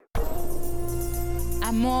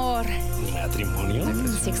amor, matrimonio,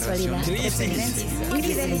 sexualidad, experiencias,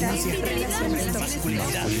 infidelidad, relaciones.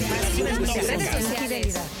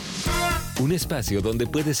 Un espacio donde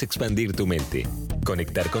puedes expandir tu mente,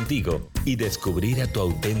 conectar contigo y descubrir a tu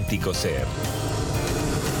auténtico ser.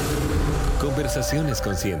 Conversaciones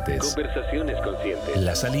conscientes.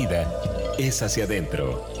 La salida es hacia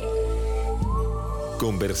adentro.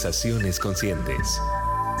 Conversaciones conscientes.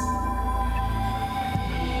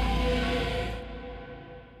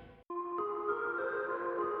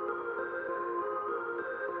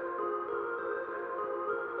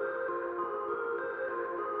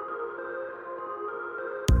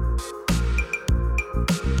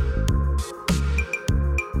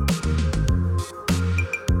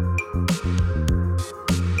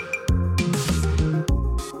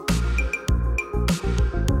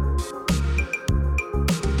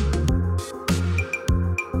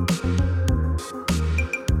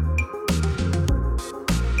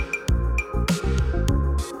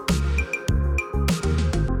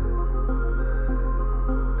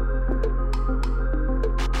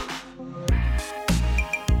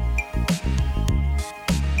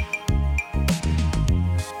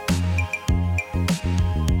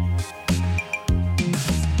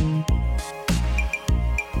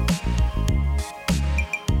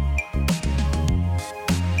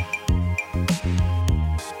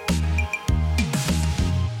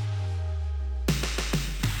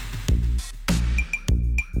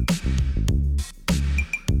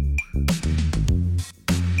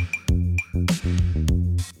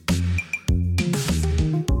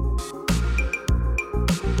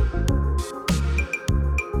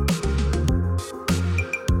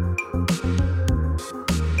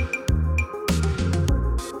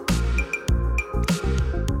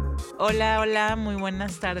 Hola, muy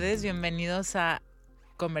buenas tardes, bienvenidos a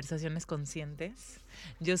Conversaciones Conscientes.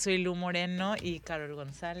 Yo soy Lu Moreno y Karoll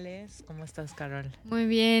González. ¿Cómo estás, Karoll? Muy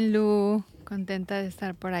bien, Lu, contenta de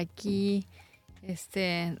estar por aquí,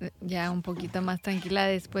 ya un poquito más tranquila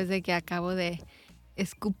después de que acabo de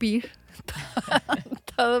escupir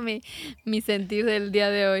todo mi sentir del día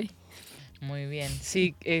de hoy. Muy bien,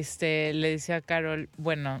 sí, le decía a Karoll,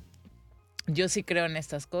 bueno, yo sí creo en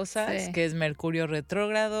estas cosas, sí, que es Mercurio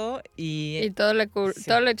retrógrado y todo le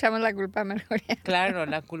echamos la culpa a Mercurio. Claro,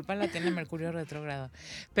 la culpa la tiene Mercurio retrógrado.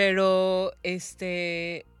 Pero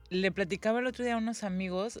le platicaba el otro día a unos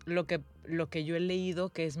amigos lo que yo he leído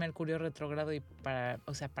que es Mercurio retrógrado y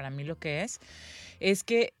para mí lo que es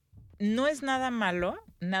que no es nada malo,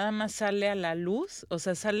 nada más sale a la luz, o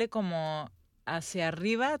sea, sale como hacia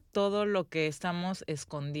arriba todo lo que estamos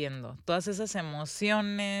escondiendo, todas esas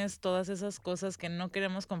emociones, todas esas cosas que no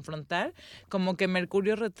queremos confrontar, como que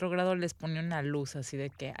Mercurio retrógrado les pone una luz así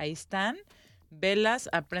de que ahí están, velas,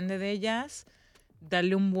 aprende de ellas,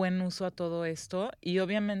 dale un buen uso a todo esto y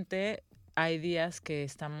obviamente hay días que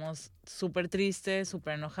estamos súper tristes,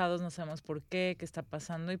 súper enojados, no sabemos por qué está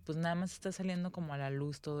pasando y pues nada más está saliendo como a la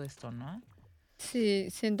luz todo esto, ¿no? Sí,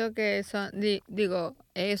 siento que eso,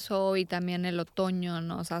 eso y también el otoño,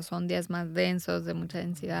 ¿no? O sea, son días más densos, de mucha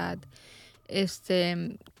densidad.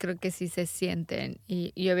 Creo que sí se sienten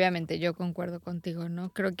y obviamente yo concuerdo contigo,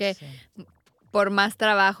 ¿no? Creo que sí, por más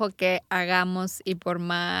trabajo que hagamos y por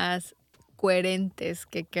más coherentes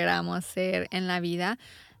que queramos ser en la vida,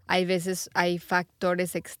 hay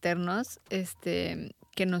factores externos,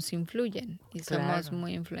 que nos influyen y somos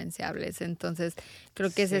muy influenciables. Entonces,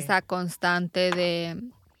 creo que es esa constante de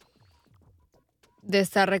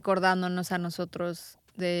estar recordándonos a nosotros,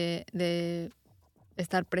 de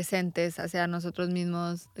estar presentes hacia nosotros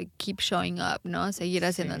mismos, de keep showing up, ¿no? Seguir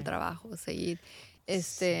haciendo el trabajo, seguir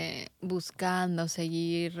buscando,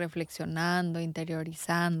 seguir reflexionando,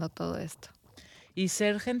 interiorizando todo esto. Y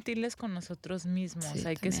ser gentiles con nosotros mismos. Hay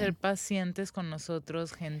también que ser pacientes con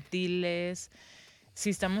nosotros, gentiles. Si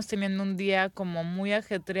estamos teniendo un día como muy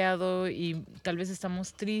ajetreado y tal vez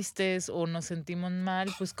estamos tristes o nos sentimos mal,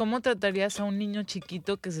 pues ¿cómo tratarías a un niño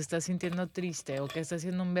chiquito que se está sintiendo triste o que está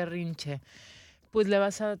haciendo un berrinche? Pues le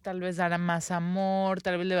vas a tal vez dar más amor,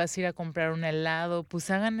 tal vez le vas a ir a comprar un helado, pues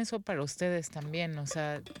hagan eso para ustedes también, o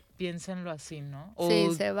sea, piénsenlo así, ¿no? Sí,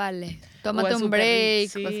 se vale. Tómate un break.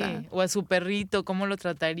 Sí, o a su perrito, ¿cómo lo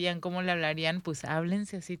tratarían? ¿Cómo le hablarían? Pues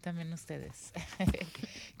háblense así también ustedes.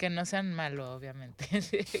 Que no sean malos, obviamente,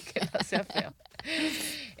 que no sea feo.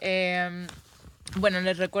 Bueno,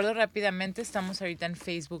 les recuerdo rápidamente, estamos ahorita en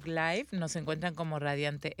Facebook Live, nos encuentran como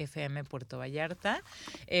Radiante FM Puerto Vallarta.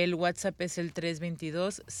 El WhatsApp es el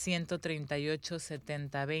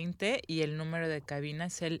 322-138-7020 y el número de cabina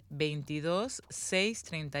es el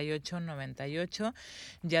 22-638-98.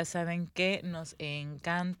 Ya saben que nos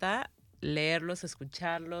encanta leerlos,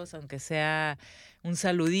 escucharlos, aunque sea un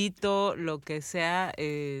saludito, lo que sea,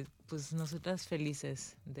 pues nosotras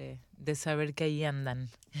felices de saber que ahí andan.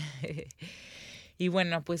 Y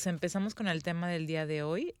bueno, pues empezamos con el tema del día de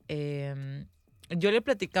hoy. Yo le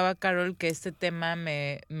platicaba a Karoll que este tema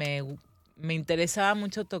me interesaba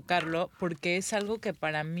mucho tocarlo porque es algo que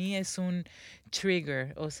para mí es un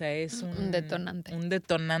trigger, o sea, es Un detonante. Un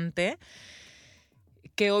detonante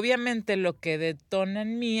que obviamente lo que detona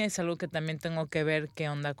en mí es algo que también tengo que ver qué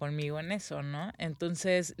onda conmigo en eso, ¿no?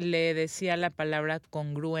 Entonces le decía la palabra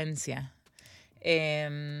congruencia.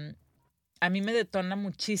 A mí me detona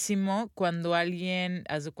muchísimo cuando alguien,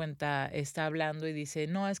 haz de cuenta, está hablando y dice,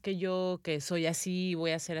 no, es que yo que soy así, voy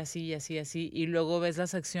a ser así y así, así, y luego ves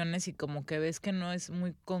las acciones y como que ves que no es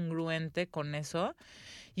muy congruente con eso.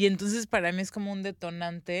 Y entonces para mí es como un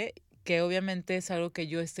detonante que obviamente es algo que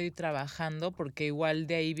yo estoy trabajando porque igual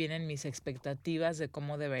de ahí vienen mis expectativas de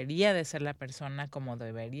cómo debería de ser la persona, cómo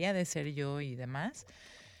debería de ser yo y demás.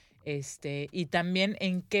 Y también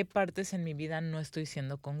en qué partes en mi vida no estoy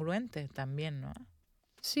siendo congruente también, ¿no?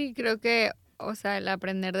 Sí, creo que, o sea, el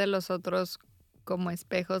aprender de los otros como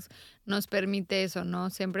espejos nos permite eso,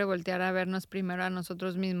 ¿no? Siempre voltear a vernos primero a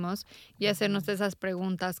nosotros mismos y hacernos esas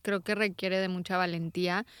preguntas. Creo que requiere de mucha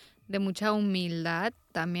valentía, de mucha humildad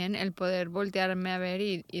también el poder voltearme a ver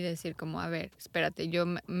y decir como, a ver, espérate, yo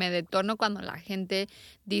me detono cuando la gente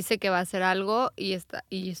dice que va a hacer algo y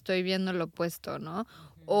estoy viendo lo opuesto, ¿no?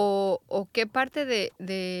 O qué parte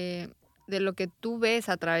de lo que tú ves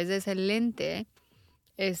a través de ese lente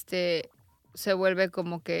se vuelve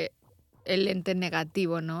como que el lente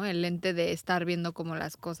negativo, ¿no? El lente de estar viendo como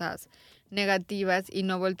las cosas negativas y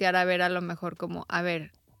no voltear a ver a lo mejor como, a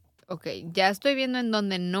ver, ok, ya estoy viendo en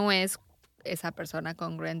donde no es esa persona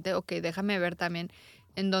congruente, ok, déjame ver también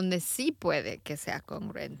en donde sí puede que sea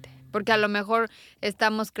congruente. Porque a lo mejor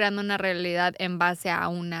estamos creando una realidad en base a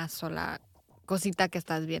una sola cosita que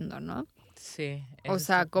estás viendo, ¿no? Sí. O Eso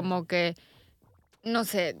sea, está como que, no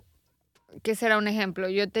sé, ¿qué será un ejemplo?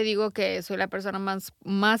 Yo te digo que soy la persona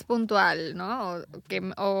más puntual, ¿no?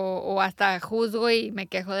 O hasta juzgo y me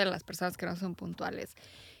quejo de las personas que no son puntuales.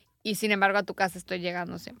 Y sin embargo a tu casa estoy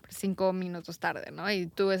llegando siempre 5 minutos tarde, ¿no? Y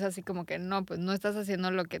tú es así como que no, pues no estás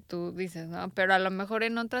haciendo lo que tú dices, ¿no? Pero a lo mejor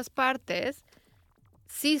en otras partes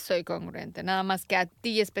sí soy congruente, nada más que a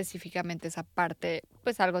ti específicamente esa parte,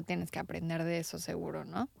 pues algo tienes que aprender de eso seguro,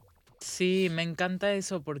 ¿no? Sí, me encanta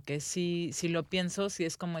eso porque sí, si lo pienso, sí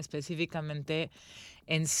es como específicamente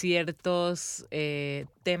en ciertos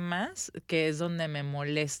temas que es donde me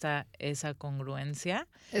molesta esa congruencia.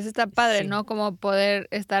 Eso está padre, Sí. ¿no? Como poder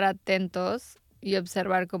estar atentos y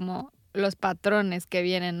observar como los patrones que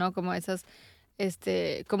vienen, ¿no? Como esos,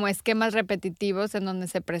 como esquemas repetitivos en donde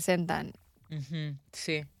se presentan. Ujú,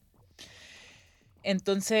 sí.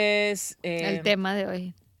 Entonces, El tema de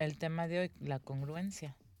hoy. el tema de hoy, la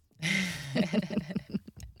congruencia.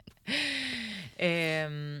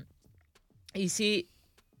 Em, y sí,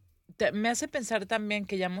 me hace pensar también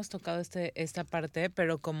que ya hemos tocado esta parte,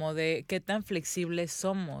 pero como de qué tan flexibles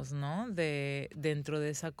somos, ¿no? Dentro de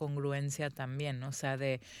esa congruencia también, o sea,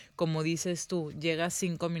 de, como dices tú, llegas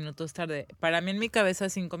 5 minutos tarde. Para mí en mi cabeza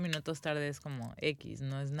 5 minutos tarde es como X,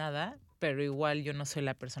 no es nada, pero igual yo no soy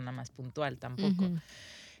la persona más puntual tampoco. Ujú.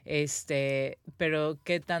 Pero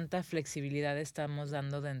qué tanta flexibilidad estamos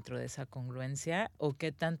dando dentro de esa congruencia o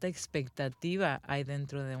qué tanta expectativa hay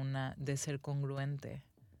dentro de ser congruente.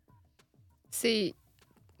 Sí,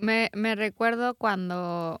 me recuerdo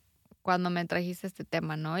cuando me trajiste este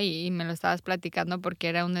tema, ¿no? Y me lo estabas platicando porque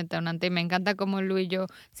era un detonante y me encanta cómo Lu y yo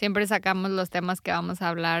siempre sacamos los temas que vamos a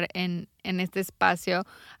hablar en este espacio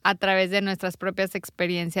a través de nuestras propias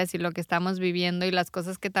experiencias y lo que estamos viviendo y las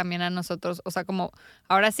cosas que también a nosotros, o sea, como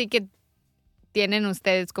ahora sí que tienen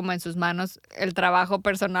ustedes como en sus manos el trabajo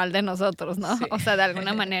personal de nosotros, ¿no? Sí. O sea, de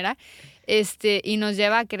alguna manera, y nos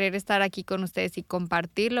lleva a querer estar aquí con ustedes y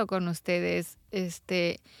compartirlo con ustedes,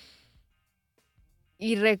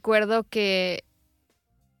 y recuerdo que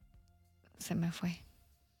se me fue.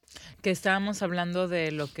 Que estábamos hablando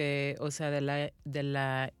de lo que, o sea, de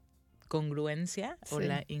la congruencia o Sí.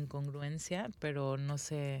 la incongruencia, pero no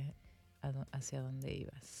sé hacia dónde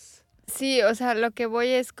ibas. Sí, o sea, lo que voy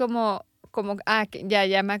es que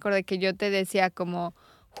ya me acordé que yo te decía como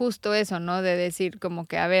justo eso, ¿no? De decir como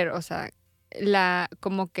que, a ver, o sea,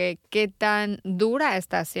 como que qué tan dura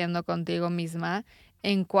estás siendo contigo misma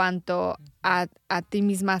en cuanto a ti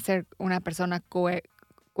misma ser una persona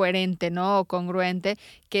coherente, ¿no? O congruente,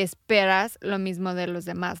 que esperas lo mismo de los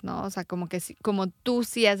demás, ¿no? O sea, como que como tú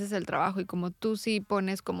sí haces el trabajo y como tú sí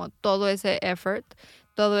pones como todo ese effort,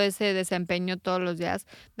 todo ese desempeño todos los días,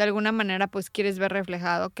 de alguna manera pues quieres ver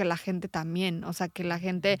reflejado que la gente también, o sea, que la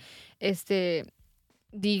gente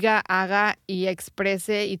diga, haga y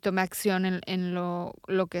exprese y tome acción en lo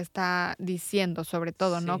que está diciendo, sobre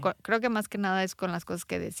todo, ¿no? Sí. Creo que más que nada es con las cosas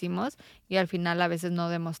que decimos y al final a veces no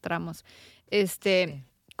demostramos. Sí.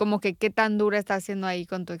 Como que qué tan dura estás haciendo ahí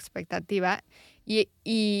con tu expectativa. Y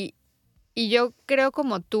yo creo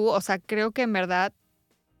como tú, o sea, creo que en verdad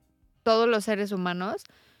todos los seres humanos,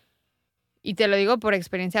 y te lo digo por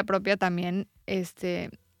experiencia propia también,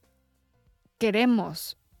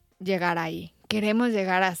 queremos llegar ahí, queremos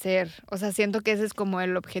llegar a ser, o sea, siento que ese es como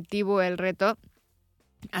el objetivo, el reto,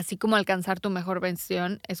 así como alcanzar tu mejor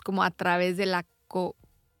versión, es como a través de la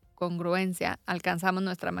congruencia alcanzamos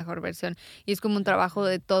nuestra mejor versión y es como un trabajo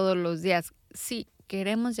de todos los días. Sí,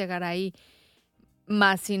 queremos llegar ahí,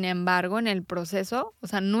 más sin embargo en el proceso, o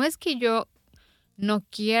sea, no es que yo no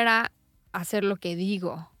quiera hacer lo que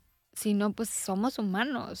digo, sino pues somos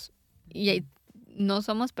humanos y no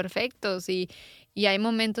somos perfectos y hay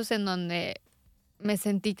momentos en donde me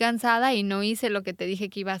sentí cansada y no hice lo que te dije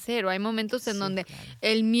que iba a hacer, o hay momentos en Sí, donde claro.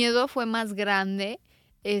 el miedo fue más grande,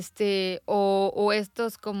 o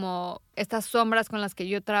estos como estas sombras con las que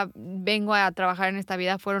yo vengo a trabajar en esta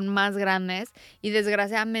vida fueron más grandes y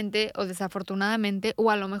desgraciadamente o desafortunadamente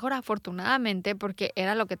o a lo mejor afortunadamente porque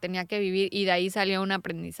era lo que tenía que vivir y de ahí salió un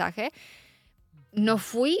aprendizaje, no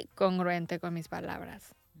fui congruente con mis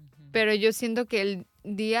palabras. Pero yo siento que el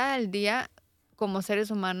día al día, como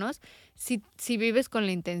seres humanos, si vives con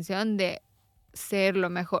la intención de ser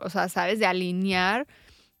lo mejor, o sea, ¿sabes? De alinear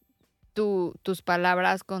tus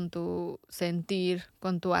palabras con tu sentir,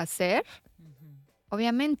 con tu hacer,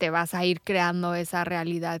 obviamente vas a ir creando esa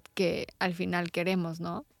realidad que al final queremos,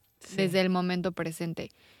 ¿no? Sí. Desde el momento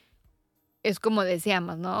presente. Es como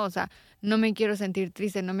decíamos, ¿no? O sea, no me quiero sentir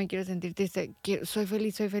triste, no me quiero sentir triste, soy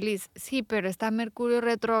feliz, soy feliz. Sí, pero está Mercurio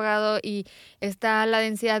retrógrado y está la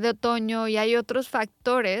densidad de otoño y hay otros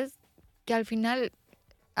factores que al final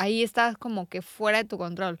ahí estás como que fuera de tu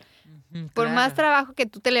control. Por más Claro. trabajo que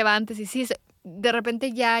tú te levantes y sí, de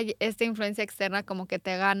repente ya hay esta influencia externa como que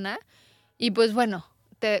te gana y pues bueno,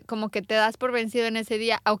 como que te das por vencido en ese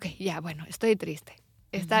día. Ok, ya, bueno, estoy triste.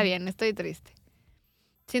 Está bien, estoy triste.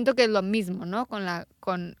 Siento que es lo mismo, ¿no?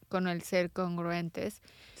 Con el ser congruentes.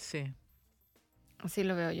 Sí. Así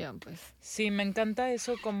lo veo yo, pues. Sí, me encanta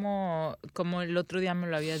eso como el otro día me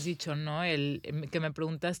lo habías dicho, ¿no? Que me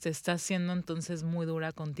preguntaste, ¿estás siendo entonces muy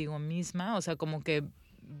dura contigo misma? O sea, como que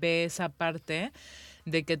ve esa parte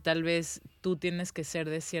de que tal vez tú tienes que ser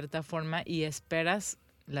de cierta forma y esperas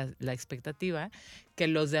la expectativa que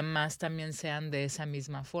los demás también sean de esa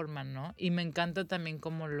misma forma, ¿no? Y me encanta también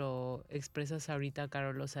cómo lo expresas ahorita,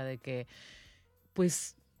 Karoll, o sea, de que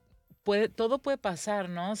pues todo puede pasar,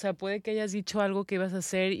 ¿no? O sea, puede que hayas dicho algo que ibas a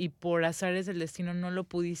hacer y por azares del destino no lo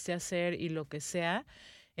pudiste hacer y lo que sea.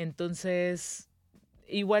 Entonces,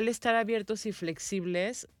 igual estar abiertos y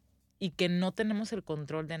flexibles y que no tenemos el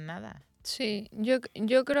control de nada. Sí, yo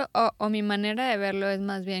creo, o mi manera de verlo es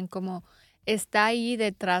más bien como está ahí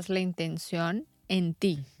detrás la intención en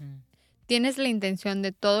ti. Tienes la intención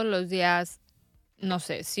de todos los días, no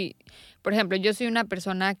sé, sí. Por ejemplo, yo soy una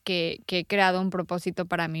persona que he creado un propósito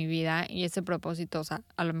para mi vida y ese propósito, o sea,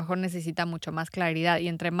 a lo mejor necesita mucho más claridad y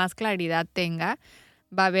entre más claridad tenga,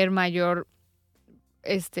 va a haber mayor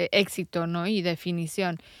éxito, ¿no? Y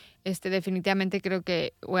definición. Definitivamente creo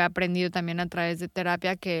que he aprendido también a través de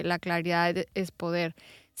terapia que la claridad es poder.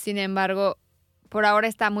 Sin embargo, por ahora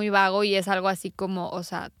está muy vago y es algo así como, o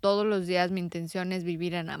sea, todos los días mi intención es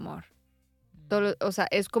vivir en amor. O sea,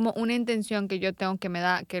 es como una intención que yo tengo que me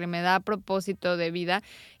da propósito de vida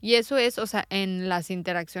y eso es, o sea, en las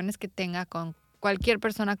interacciones que tenga con cualquier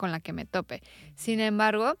persona con la que me tope. Sin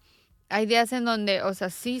embargo, hay días en donde, o sea,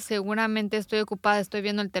 sí, seguramente estoy ocupada, estoy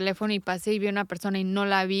viendo el teléfono y pasé y vi a una persona y no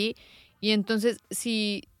la vi. Y entonces,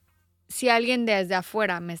 si alguien desde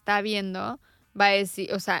afuera me está viendo, va a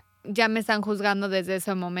decir, o sea, ya me están juzgando desde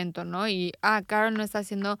ese momento, ¿no? Y, Karoll no está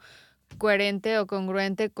siendo coherente o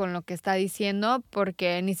congruente con lo que está diciendo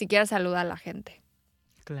porque ni siquiera saluda a la gente.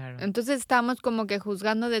 Claro. Entonces estamos como que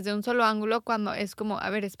juzgando desde un solo ángulo cuando es como, a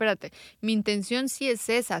ver, espérate, mi intención sí es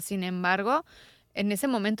esa, sin embargo, en ese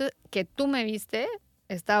momento que tú me viste,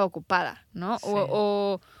 estaba ocupada, ¿no? Sí.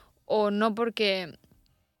 O no porque,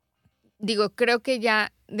 digo, creo que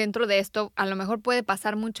ya dentro de esto a lo mejor puede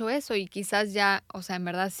pasar mucho eso y quizás ya, o sea, en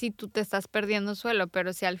verdad sí tú te estás perdiendo suelo,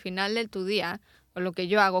 pero si al final de tu día, o lo que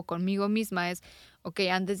yo hago conmigo misma es, ok,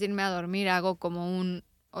 antes de irme a dormir hago como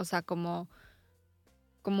o sea, como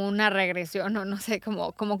una regresión, o no sé,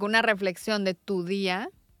 como que una reflexión de tu día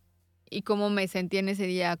y cómo me sentí en ese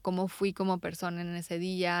día, cómo fui como persona en ese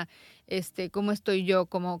día, cómo estoy yo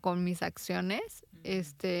como con mis acciones,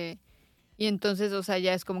 y entonces, o sea,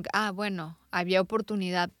 ya es como que, bueno, había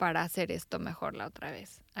oportunidad para hacer esto mejor la otra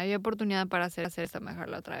vez. Había oportunidad para hacer esto mejor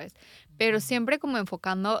la otra vez. Pero siempre como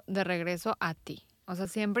enfocando de regreso a ti. O sea,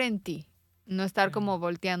 siempre en ti. No estar como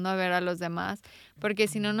volteando a ver a los demás. Porque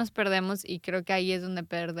si no nos perdemos, y creo que ahí es donde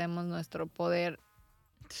perdemos nuestro poder.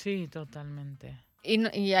 Sí, totalmente.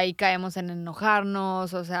 Y ahí caemos en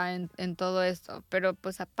enojarnos, o sea, en todo esto. Pero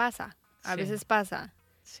pues pasa. A veces pasa.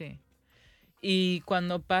 Sí. Y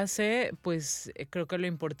cuando pase, pues creo que lo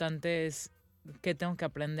importante es qué tengo que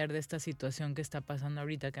aprender de esta situación que está pasando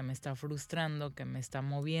ahorita, que me está frustrando, que me está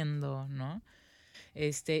moviendo, ¿no?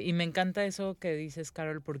 Y me encanta eso que dices,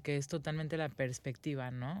 Karoll, porque es totalmente la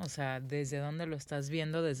perspectiva, ¿no? O sea, desde dónde lo estás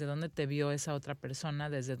viendo, desde dónde te vio esa otra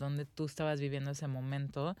persona, desde dónde tú estabas viviendo ese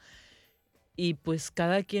momento. Y pues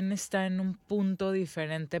cada quien está en un punto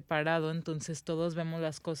diferente parado, entonces todos vemos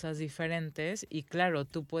las cosas diferentes y claro,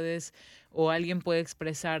 tú puedes o alguien puede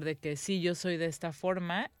expresar de que sí, yo soy de esta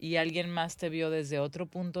forma y alguien más te vio desde otro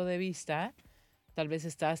punto de vista, tal vez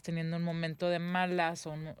estabas teniendo un momento de malas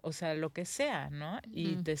o sea, lo que sea, ¿no?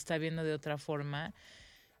 Y te está viendo de otra forma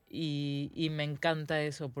y me encanta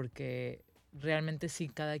eso porque realmente sí,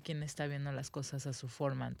 cada quien está viendo las cosas a su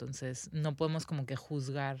forma, entonces no podemos como que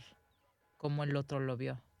juzgar como el otro lo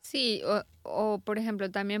vio. Sí, o por ejemplo,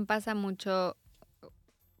 también pasa mucho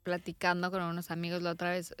platicando con unos amigos la otra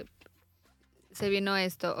vez, se vino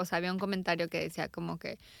esto, o sea, había un comentario que decía como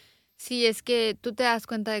que, sí, es que tú te das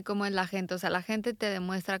cuenta de cómo es la gente, o sea, la gente te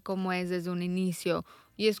demuestra cómo es desde un inicio,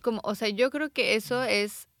 y es como, o sea, yo creo que eso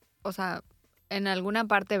es, o sea, en alguna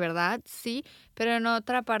parte verdad, sí, pero en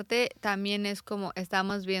otra parte también es como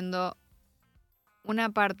estamos viendo una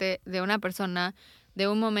parte de una persona de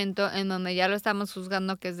un momento en donde ya lo estamos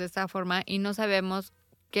juzgando que es de esa forma y no sabemos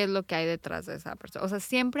qué es lo que hay detrás de esa persona. O sea,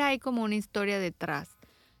 siempre hay como una historia detrás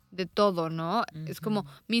de todo, ¿no? Es como,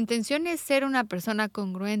 mi intención es ser una persona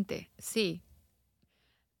congruente, sí.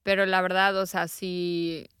 Pero la verdad, o sea,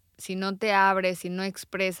 si no te abres, si no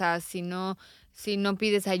expresas, si no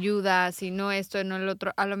pides ayuda, si no esto, no el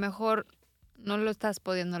otro, a lo mejor no lo estás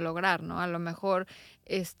pudiendo lograr, ¿no? A lo mejor,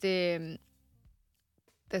 te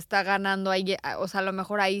está ganando ahí, o sea, a lo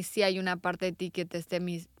mejor ahí sí hay una parte de ti que te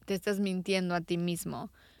estás mintiendo a ti mismo,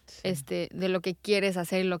 de lo que quieres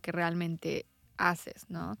hacer y lo que realmente haces,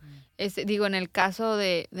 ¿no? Digo, en el caso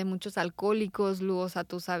de muchos alcohólicos, o sea,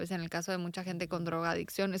 tú sabes, en el caso de mucha gente con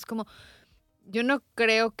drogadicción, es como, yo no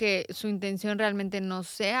creo que su intención realmente no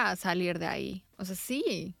sea salir de ahí. O sea,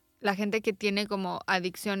 sí, la gente que tiene como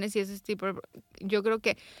adicciones y ese tipo, yo creo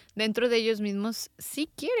que dentro de ellos mismos sí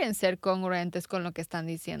quieren ser congruentes con lo que están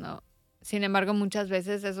diciendo. Sin embargo, muchas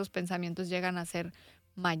veces esos pensamientos llegan a ser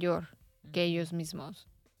mayor que ellos mismos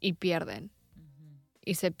y pierden.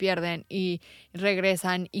 Y se pierden y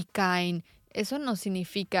regresan y caen. Eso no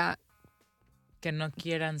significa que no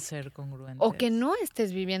quieran ser congruentes. O que no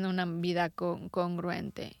estés viviendo una vida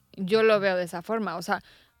congruente. Yo lo veo de esa forma. O sea,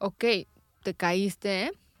 ok, te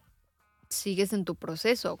caíste, sigues en tu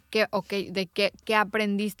proceso. ¿Qué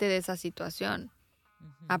aprendiste de esa situación?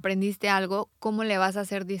 ¿Aprendiste algo? ¿Cómo le vas a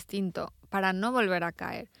hacer distinto para no volver a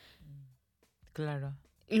caer? Claro.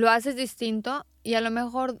 Lo haces distinto y a lo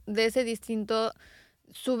mejor de ese distinto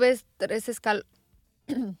subes 3 escalones.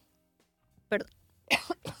 Perdón.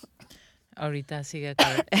 Ahorita sigue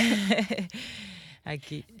acá.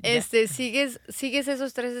 Aquí. Sigues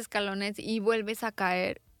esos 3 escalones y vuelves a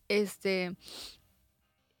caer,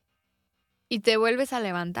 y te vuelves a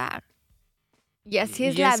levantar. Y así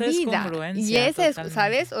es la vida. Es congruencia, y ese es, totalmente.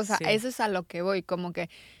 ¿sabes? O sea, eso es a lo que voy, como que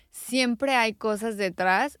siempre hay cosas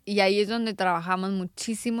detrás y ahí es donde trabajamos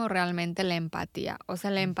muchísimo realmente la empatía. O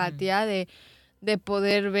sea, la empatía de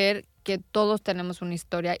poder ver que todos tenemos una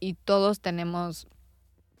historia y todos tenemos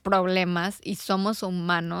problemas y somos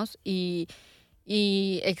humanos y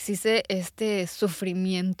existe este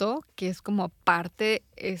sufrimiento que es como parte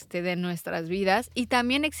de nuestras vidas y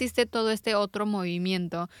también existe todo este otro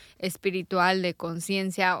movimiento espiritual de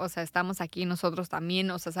conciencia, o sea, estamos aquí nosotros también,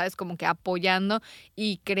 o sea, sabes, como que apoyando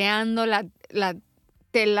y creando la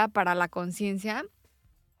tela para la conciencia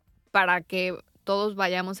para que todos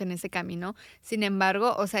vayamos en ese camino. Sin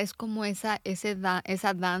embargo, o sea, es como esa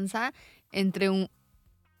danza entre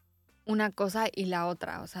una cosa y la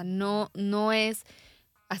otra. O sea, no es,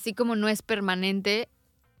 así como no es permanente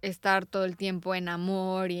estar todo el tiempo en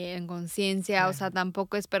amor y en conciencia, o sea,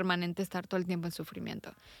 tampoco es permanente estar todo el tiempo en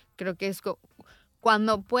sufrimiento. Creo que es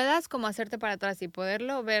cuando puedas como hacerte para atrás y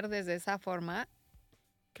poderlo ver desde esa forma,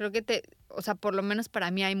 creo que o sea, por lo menos para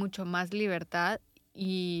mí hay mucho más libertad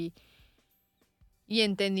y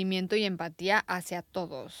entendimiento y empatía hacia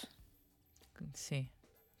todos. Sí,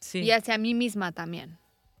 Y sí, hacia mí misma también.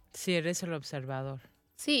 sí, eres el observador.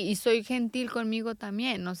 Sí, y soy gentil conmigo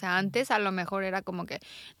también. O sea, antes a lo mejor era como que,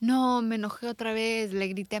 no, me enojé otra vez, le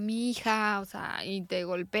grité a mi hija, o sea, y te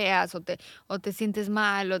golpeas o te sientes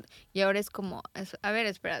mal. Y ahora es como, a ver,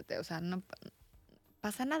 espérate, o sea, no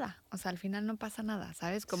pasa nada. O sea, al final no pasa nada,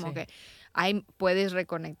 ¿sabes? Como Sí. que ahí puedes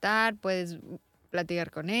reconectar, puedes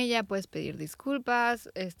platicar con ella, puedes pedir disculpas,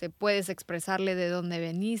 puedes expresarle de dónde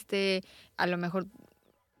veniste, a lo mejor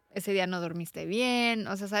ese día no dormiste bien,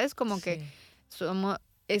 o sea, ¿sabes? Como que Sí.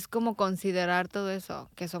 es como considerar todo eso,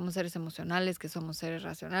 que somos seres emocionales, que somos seres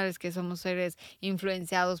racionales, que somos seres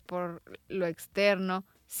influenciados por lo externo.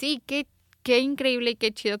 Sí, qué increíble y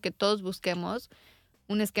qué chido que todos busquemos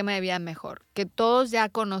un esquema de vida mejor, que todos ya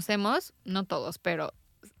conocemos, no todos, pero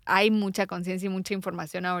hay mucha conciencia y mucha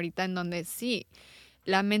información ahorita en donde sí,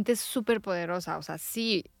 la mente es súper poderosa, o sea,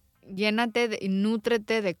 sí, llénate y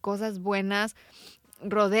nútrete de cosas buenas,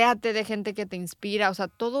 rodéate de gente que te inspira, o sea,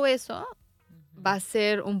 todo eso va a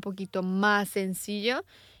ser un poquito más sencillo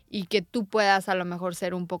y que tú puedas a lo mejor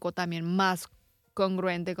ser un poco también más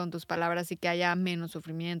congruente con tus palabras y que haya menos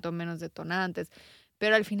sufrimiento, menos detonantes.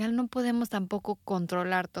 Pero al final no podemos tampoco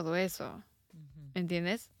controlar todo eso,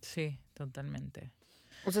 ¿entiendes? Sí, totalmente.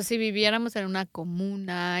 O sea, si viviéramos en una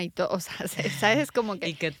comuna y todo, o sea, ¿sabes? Como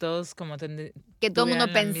Y que todos como que todo el mundo tuvieran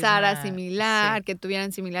la pensara misma... similar, Sí. que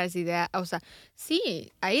tuvieran similares ideas, o sea,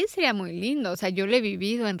 sí, ahí sería muy lindo, o sea, yo lo he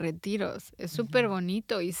vivido en retiros, es súper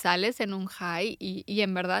bonito y sales en un high y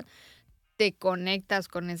en verdad te conectas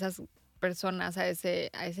con esas personas a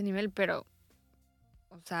ese nivel, pero,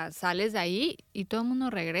 o sea, sales de ahí y todo el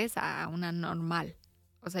mundo regresa a una normal,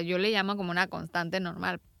 o sea, yo le llamo como una constante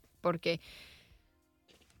normal, porque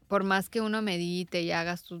por más que uno medite y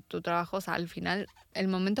hagas tu trabajo, o sea, al final, el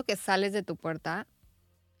momento que sales de tu puerta,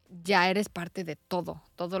 ya eres parte de todo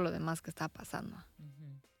lo demás que está pasando.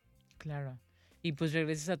 Claro. Y pues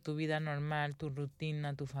regresas a tu vida normal, tu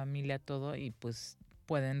rutina, tu familia, todo, y pues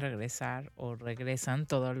pueden regresar o regresan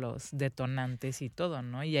todos los detonantes y todo,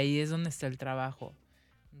 ¿no? Y ahí es donde está el trabajo,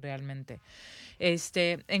 realmente.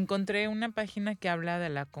 Encontré una página que habla de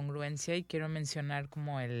la congruencia y quiero mencionar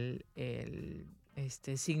como el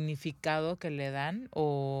significado que le dan,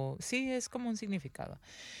 o sí, es como un significado.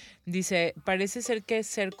 Dice, parece que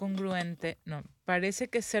ser congruente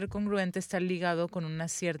está ligado con una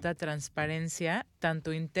cierta transparencia,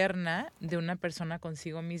 tanto interna de una persona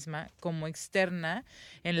consigo misma, como externa,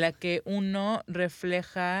 en la que uno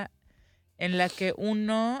refleja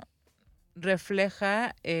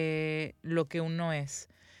lo que uno es.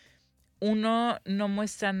 Uno no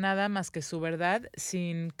muestra nada más que su verdad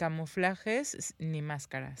sin camuflajes ni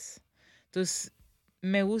máscaras. Entonces,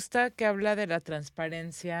 me gusta que habla de la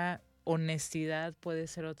transparencia, honestidad puede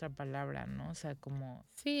ser otra palabra, ¿no? O sea, como...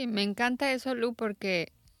 Sí, me encanta eso, Lu,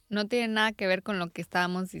 porque no tiene nada que ver con lo que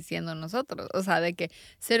estábamos diciendo nosotros. O sea, de que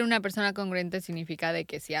ser una persona congruente significa de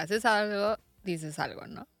que si haces algo, dices algo,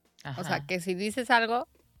 ¿no? O sea, Ajá, que si dices algo,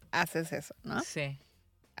 haces eso, ¿no? sí,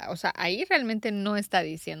 O sea, ahí realmente no está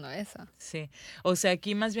diciendo eso. sí. O sea,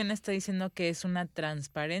 aquí más bien está diciendo que es una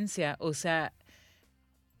transparencia. O sea,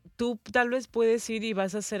 tú tal vez puedes ir y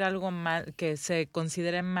vas a hacer algo mal que se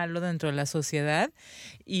considere malo dentro de la sociedad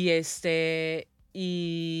y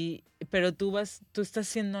pero tú estás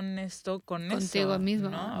siendo honesto con Contigo eso, mismo,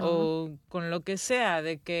 ¿no? ¿no? O con lo que sea,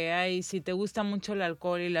 de que si te gusta mucho el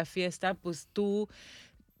alcohol y la fiesta, pues tú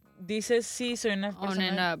dices, sí, soy una Owning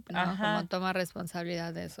persona, up, ¿no? Como ajá, toma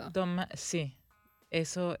responsabilidad de eso. sí,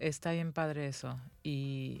 eso está bien padre eso.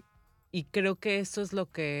 Y creo que esto es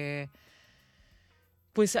lo que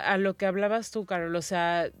pues a lo que hablabas tú, Karoll, o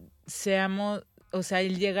sea,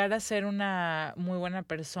 el llegar a ser una muy buena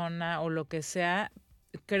persona o lo que sea,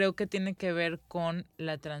 creo que tiene que ver con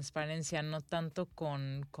la transparencia, no tanto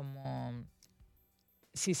con como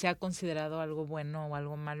si se ha considerado algo bueno o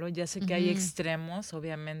algo malo. Ya sé que hay extremos,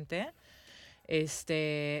 obviamente,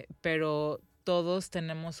 pero todos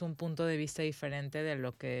tenemos un punto de vista diferente de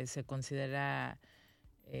lo que se considera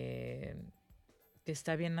que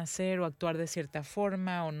está bien hacer o actuar de cierta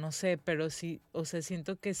forma o no sé, pero sí, o sea,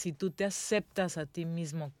 siento que si tú te aceptas a ti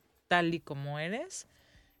mismo tal y como eres,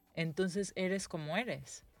 entonces eres como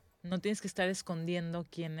eres. No tienes que estar escondiendo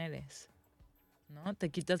quién eres, ¿no?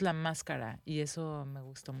 Te quitas la máscara y eso me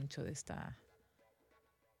gustó mucho de este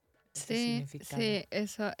Sí, significado. sí,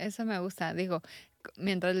 eso me gusta. Digo,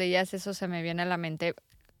 mientras leías eso se me viene a la mente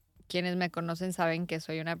quienes me conocen saben que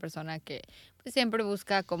soy una persona que pues, siempre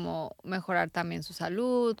busca como mejorar también su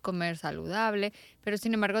salud, comer saludable, pero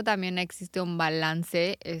sin embargo también existe un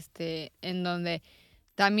balance en donde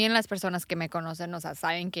también las personas que me conocen, o sea,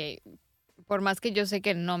 saben que por más que yo sé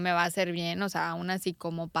que no me va a hacer bien, o sea, aún así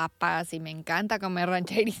como papas y me encanta comer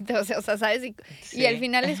rancheritos, o sea, ¿sabes? Y al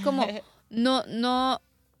final es como,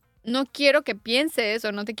 no quiero que pienses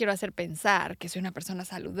o no te quiero hacer pensar que soy una persona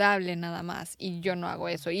saludable nada más y yo no hago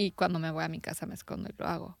eso y cuando me voy a mi casa me escondo y lo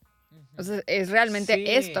hago. O sea, es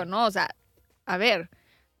realmente esto, ¿no? O sea, a ver,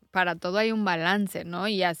 para todo hay un balance, ¿no?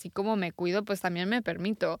 Y así como me cuido, pues también me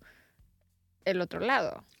permito el otro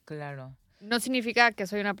lado. Claro. No significa que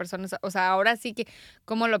soy una persona, o sea, ahora sí que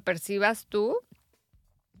como lo percibas tú,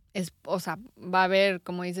 o sea, va a haber,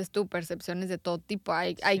 como dices tú, percepciones de todo tipo.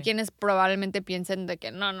 Hay quienes probablemente piensen de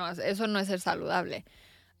que no, eso no es ser saludable.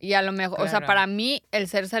 Y a lo mejor, o sea, para mí el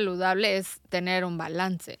ser saludable es tener un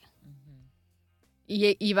balance.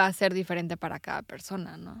 Y va a ser diferente para cada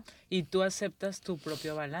persona, ¿no? Y tú aceptas tu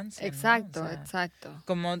propio balance, exacto, ¿no? O sea, exacto.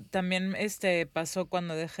 Como también pasó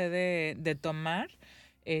cuando dejé de tomar,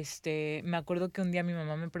 me acuerdo que un día mi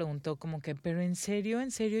mamá me preguntó como que, ¿pero en serio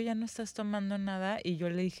ya no estás tomando nada? Y yo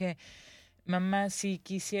le dije, mamá, si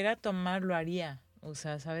quisiera tomar, lo haría. O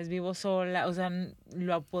sea, ¿sabes? Vivo sola, o sea,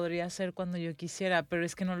 lo podría hacer cuando yo quisiera, pero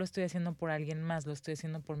es que no lo estoy haciendo por alguien más, lo estoy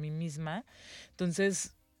haciendo por mí misma.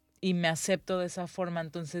 Entonces, y me acepto de esa forma,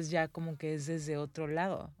 entonces ya como que es desde otro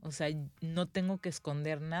lado. O sea, no tengo que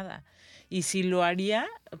esconder nada. Y si lo haría,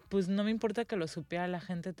 pues no me importa que lo supiera la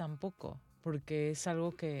gente tampoco, porque es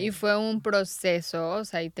algo que... Y fue un proceso, o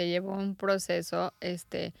sea, y te llevó un proceso,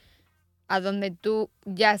 a donde tú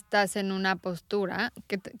ya estás en una postura,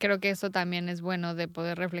 que creo que eso también es bueno de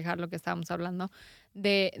poder reflejar lo que estábamos hablando,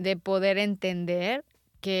 de poder entender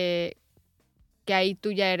que ahí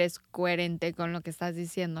tú ya eres coherente con lo que estás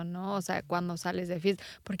diciendo, ¿no? O sea, cuando sales de fiesta,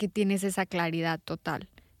 porque tienes esa claridad total.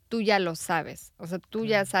 Tú ya lo sabes, o sea, tú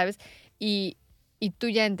ya sabes y tú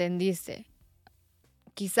ya entendiste.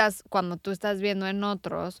 Quizás cuando tú estás viendo en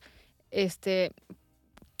otros,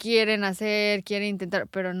 quieren intentar,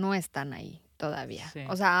 pero no están ahí todavía. Sí,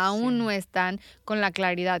 o sea, aún no están con la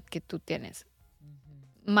claridad que tú tienes.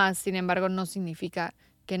 Más, sin embargo, no significa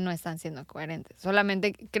que no están siendo coherentes.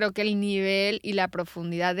 Solamente creo que el nivel y la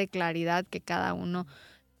profundidad de claridad que cada uno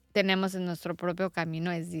tenemos en nuestro propio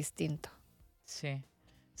camino es distinto.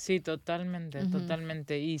 Sí, totalmente,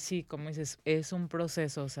 totalmente. Y sí, como dices, es un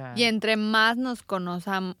proceso, o sea... Y entre más nos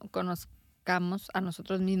conozcamos a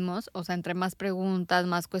nosotros mismos, o sea, entre más preguntas,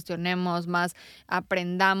 más cuestionemos, más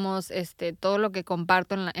aprendamos, todo lo que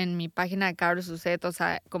comparto en mi página de Karoll Suset, o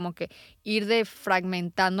sea, como que ir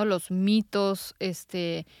fragmentando los mitos,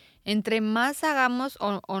 entre más hagamos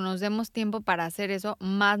o nos demos tiempo para hacer eso,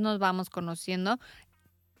 más nos vamos conociendo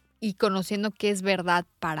y conociendo qué es verdad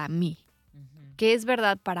para mí. ¿Qué es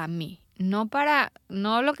verdad para mí? No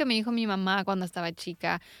lo que me dijo mi mamá cuando estaba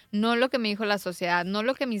chica, no lo que me dijo la sociedad, no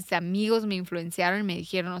lo que mis amigos me influenciaron y me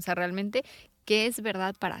dijeron, o sea, realmente, ¿qué es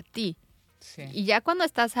verdad para ti? Sí. Y ya cuando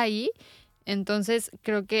estás ahí, entonces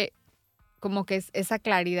creo que como que esa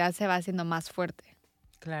claridad se va haciendo más fuerte.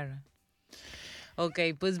 Claro. Ok,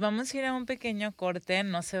 pues vamos a ir a un pequeño corte,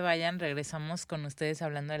 no se vayan, regresamos con ustedes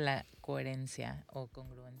hablando de la coherencia o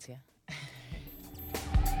congruencia.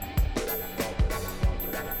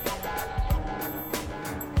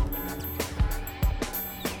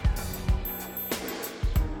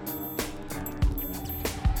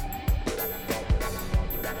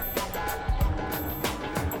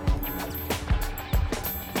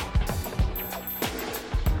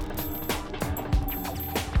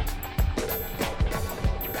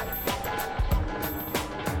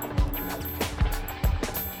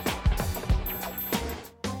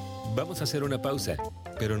 Vamos a hacer una pausa,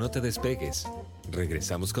 pero no te despegues.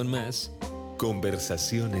 Regresamos con más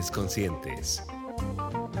Conversaciones Conscientes.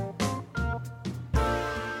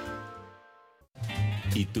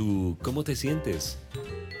 ¿Y tú, cómo te sientes?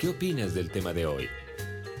 ¿Qué opinas del tema de hoy?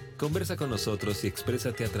 Conversa con nosotros y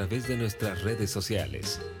exprésate a través de nuestras redes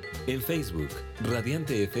sociales. En Facebook,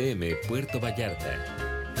 Radiante FM Puerto Vallarta.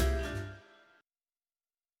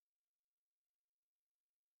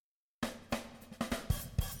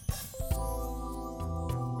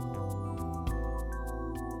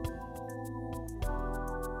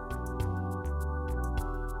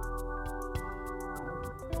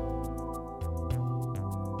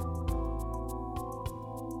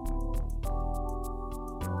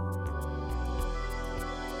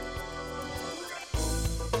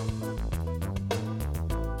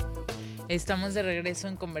 Estamos de regreso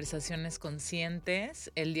en Conversaciones Conscientes.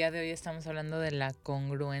 El día de hoy estamos hablando de la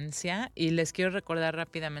congruencia y les quiero recordar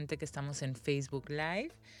rápidamente que estamos en Facebook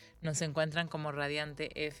Live. Nos encuentran como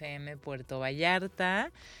Radiante FM Puerto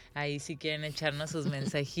Vallarta. Ahí si quieren echarnos sus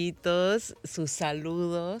mensajitos, sus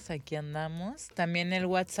saludos, aquí andamos. También el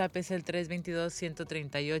WhatsApp es el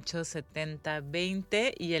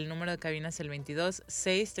 322-138-7020 y el número de cabina es el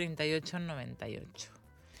 22-638-98.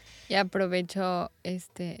 Y aprovecho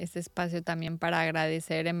este espacio también para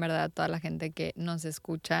agradecer en verdad a toda la gente que nos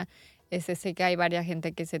escucha. Sé que hay varias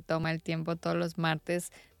gente que se toma el tiempo todos los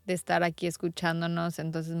martes de estar aquí escuchándonos,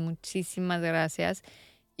 entonces muchísimas gracias.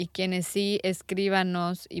 Y quienes sí,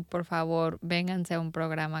 escríbanos y por favor vénganse a un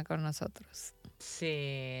programa con nosotros.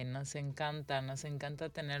 Sí, nos encanta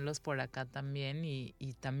tenerlos por acá también y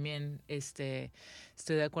también estoy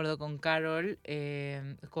de acuerdo con Karoll,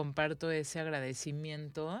 comparto ese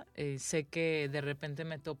agradecimiento. Sé que de repente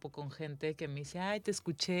me topo con gente que me dice, ay, te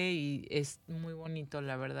escuché y es muy bonito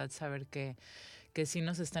la verdad saber que sí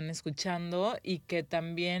nos están escuchando y que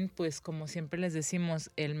también, pues como siempre les decimos,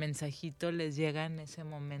 el mensajito les llega en ese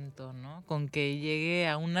momento, ¿no? Con que llegue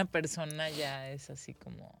a una persona ya es así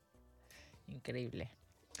como increíble.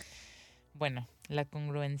 Bueno, la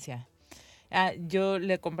congruencia. Yo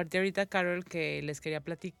le compartí ahorita a Karoll que les quería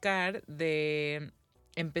platicar de...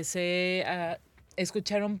 Empecé a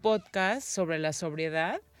escuchar un podcast sobre la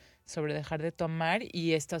sobriedad, sobre dejar de tomar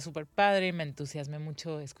y está súper padre, me entusiasmé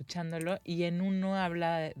mucho escuchándolo y en uno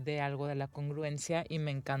habla de algo de la congruencia y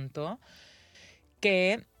me encantó,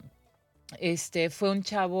 que fue un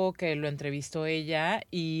chavo que lo entrevistó ella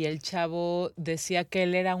y el chavo decía que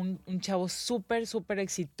él era un chavo súper, súper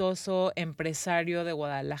exitoso, empresario de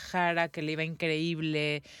Guadalajara, que le iba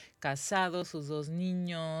increíble, casado, sus 2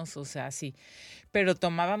 niños, o sea, sí. Pero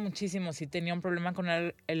tomaba muchísimo, sí tenía un problema con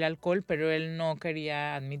el alcohol, pero él no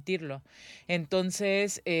quería admitirlo.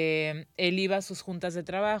 Entonces, él iba a sus juntas de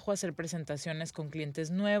trabajo a hacer presentaciones con clientes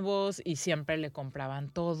nuevos y siempre le compraban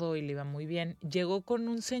todo y le iba muy bien. Llegó con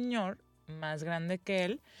un señor más grande que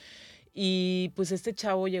él y pues este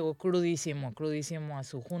chavo llegó crudísimo a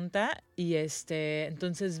su junta y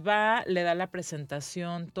entonces va, le da la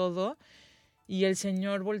presentación, todo y el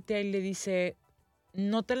señor voltea y le dice,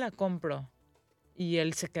 no te la compro. Y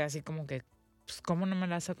él se queda así como que, pues, ¿cómo no me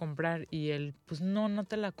la vas a comprar? Y él, pues, no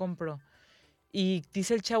te la compro. Y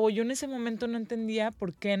dice el chavo, yo en ese momento no entendía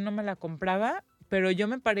por qué no me la compraba, pero yo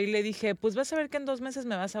me paré y le dije, pues vas a ver que en 2 meses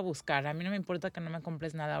me vas a buscar. A mí no me importa que no me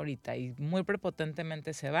compres nada ahorita. Y muy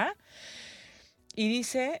prepotentemente se va. Y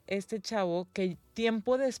dice este chavo que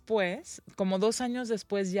tiempo después, como 2 años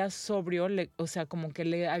después ya sobrio, o sea, como que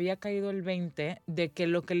le había caído el 20 de que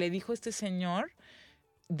lo que le dijo este señor...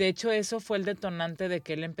 De hecho, eso fue el detonante de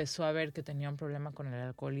que él empezó a ver que tenía un problema con el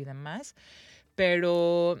alcohol y demás.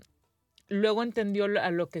 Pero luego entendió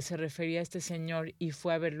a lo que se refería este señor y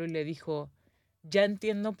fue a verlo y le dijo, ya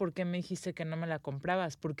entiendo por qué me dijiste que no me la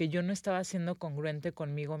comprabas, porque yo no estaba siendo congruente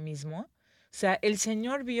conmigo mismo. O sea, el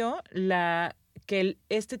señor vio que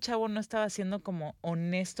este chavo no estaba siendo como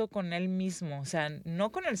honesto con él mismo. O sea,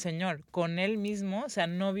 no con el señor, con él mismo. O sea,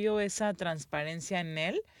 no vio esa transparencia en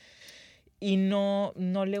él. Y no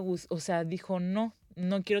le gustó, o sea, dijo, no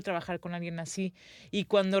quiero trabajar con alguien así. Y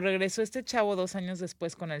cuando regresó este chavo 2 años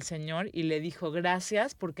después con el señor y le dijo,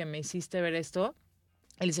 gracias porque me hiciste ver esto,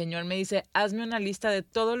 el señor me dice, hazme una lista de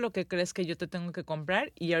todo lo que crees que yo te tengo que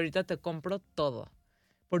comprar y ahorita te compro todo.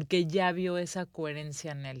 Porque ya vio esa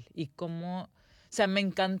coherencia en él. Y cómo, o sea, me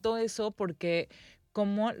encantó eso porque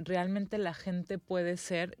cómo realmente la gente puede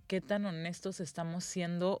ser, qué tan honestos estamos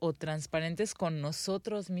siendo o transparentes con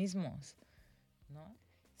nosotros mismos. ¿No?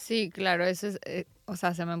 Sí, claro, eso es, o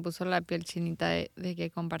sea, se me puso la piel chinita de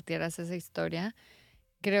que compartieras esa historia.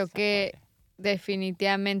 Creo Está que padre.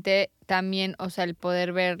 definitivamente también, o sea, el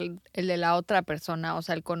poder ver el de la otra persona, o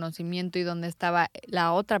sea, el conocimiento y dónde estaba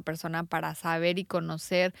la otra persona para saber y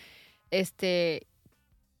conocer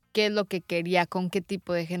qué es lo que quería, con qué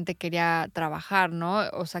tipo de gente quería trabajar, ¿no?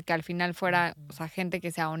 O sea, que al final fuera, o sea, gente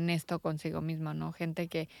que sea honesto consigo mismo, ¿no? Gente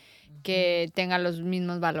que tenga los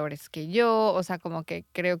mismos valores que yo, o sea, como que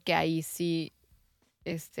creo que ahí sí,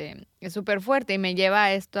 es súper fuerte y me lleva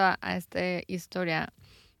a esto, a esta historia,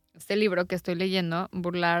 este libro que estoy leyendo,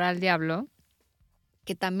 Burlar al Diablo,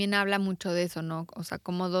 que también habla mucho de eso, ¿no? O sea,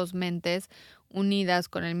 como 2 mentes unidas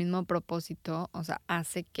con el mismo propósito, o sea,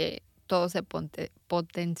 hace que todo se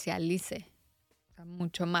potencialice, o sea,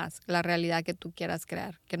 mucho más, la realidad que tú quieras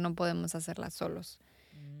crear, que no podemos hacerla solos.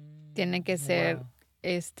 Tiene que ser Wow.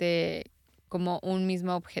 como un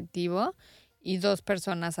mismo objetivo y 2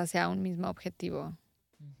 personas hacia un mismo objetivo.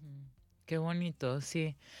 Qué bonito,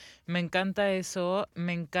 sí. Me encanta eso,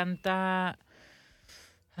 me encanta...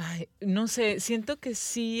 Ay, no sé, siento que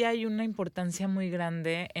sí hay una importancia muy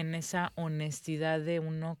grande en esa honestidad de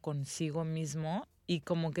uno consigo mismo y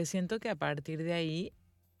como que siento que a partir de ahí,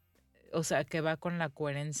 o sea, que va con la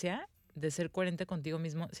coherencia, de ser coherente contigo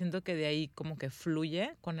mismo, siento que de ahí como que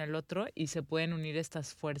fluye con el otro y se pueden unir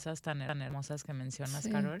estas fuerzas tan hermosas que mencionas,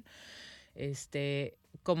 Sí. Karoll.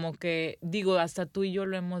 Como que, digo, hasta tú y yo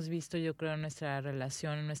lo hemos visto, yo creo, en nuestra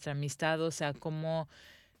relación, en nuestra amistad, o sea, cómo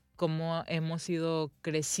hemos ido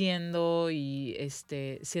creciendo y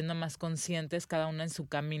siendo más conscientes, cada una en su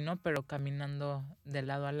camino, pero caminando de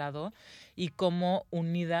lado a lado, y cómo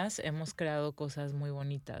unidas hemos creado cosas muy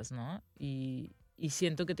bonitas, ¿no? Y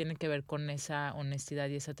siento que tiene que ver con esa honestidad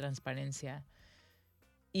y esa transparencia.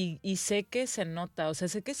 Y sé que se nota, o sea,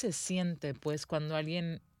 sé que se siente, pues, cuando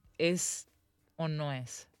alguien es o no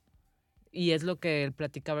es. Y es lo que él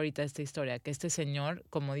platicaba ahorita de esta historia, que este señor,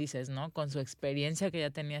 como dices, ¿no? Con su experiencia que ya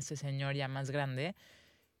tenía este señor ya más grande,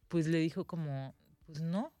 pues le dijo como, pues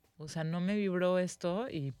no, o sea, no me vibró esto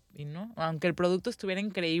y no. Aunque el producto estuviera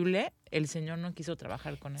increíble, el señor no quiso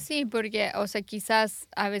trabajar con él. Sí, porque, o sea, quizás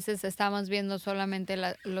a veces estamos viendo solamente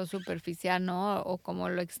lo superficial, ¿no? O como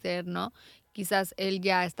lo externo. Quizás él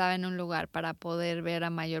ya estaba en un lugar para poder ver a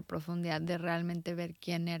mayor profundidad de realmente ver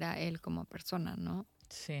quién era él como persona, ¿no?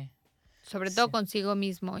 Sí. Sobre Sí. todo consigo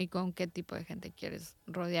mismo y con qué tipo de gente quieres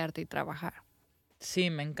rodearte y trabajar. Sí,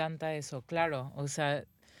 me encanta eso, claro. O sea,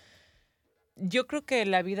 yo creo que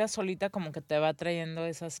la vida solita como que te va trayendo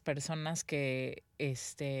esas personas que,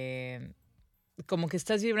 como que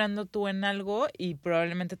estás vibrando tú en algo y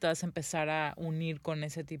probablemente te vas a empezar a unir con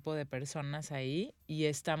ese tipo de personas ahí y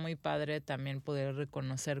está muy padre también poder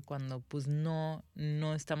reconocer cuando pues no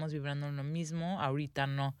estamos vibrando en lo mismo, ahorita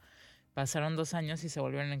no. Pasaron 2 años y se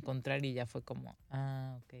volvieron a encontrar y ya fue como,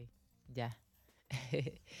 ok, ya.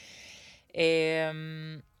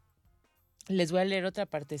 Em, Les voy a leer otra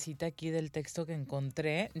partecita aquí del texto que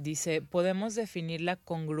encontré. Dice, podemos definir la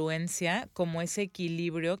congruencia como ese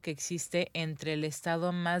equilibrio que existe entre el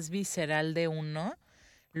estado más visceral de uno,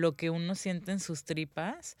 lo que uno siente en sus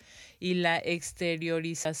tripas, y la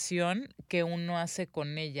exteriorización que uno hace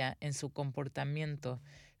con ella en su comportamiento,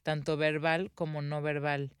 tanto verbal como no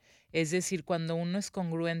verbal. Es decir, cuando uno es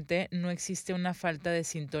congruente, no existe una falta de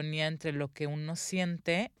sintonía entre lo que uno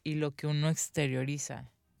siente y lo que uno exterioriza.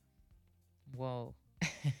 Wow.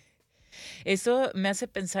 Eso me hace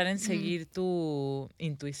pensar en seguir tu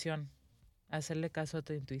intuición, hacerle caso a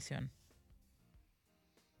tu intuición.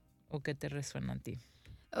 ¿O qué te resuena a ti?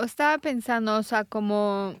 Estaba pensando, o sea,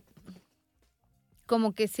 como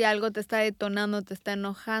que si algo te está detonando, te está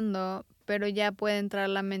enojando, pero ya puede entrar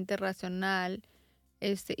la mente racional,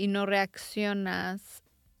 y no reaccionas,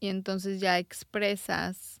 y entonces ya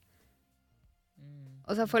expresas.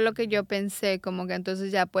 O sea, fue lo que yo pensé, como que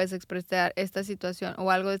entonces ya puedes expresar esta situación o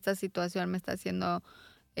algo de esta situación me está haciendo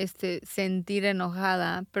sentir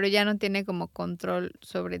enojada, pero ya no tiene como control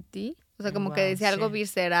sobre ti. O sea, como que Wow, decía algo sí.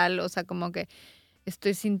 visceral, o sea, como que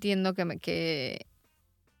estoy sintiendo que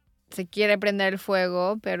se quiere prender el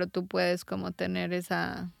fuego, pero tú puedes como tener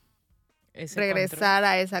esa Ese regresar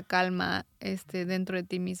a esa calma dentro de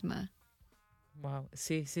ti misma. Wow,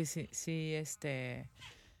 sí,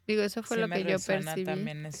 Digo, eso fue sí lo me que yo resuena percibí.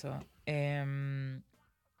 también eso.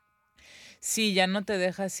 Sí, ya no te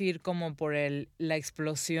dejas ir como por la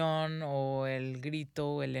explosión o el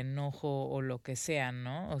grito o el enojo o lo que sea,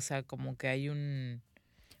 ¿no? O sea, como que hay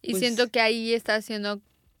Y siento pues, que ahí estás siendo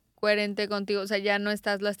coherente contigo, o sea, ya no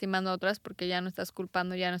estás lastimando a otras porque ya no estás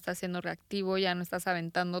culpando, ya no estás siendo reactivo, ya no estás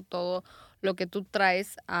aventando todo lo que tú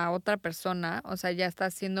traes a otra persona, o sea, ya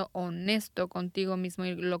estás siendo honesto contigo mismo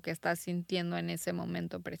y lo que estás sintiendo en ese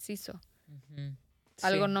momento preciso. ujú,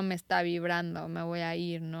 Algo sí, no me está vibrando, me voy a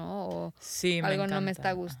ir, ¿no? O sí, me algo no me está encanta.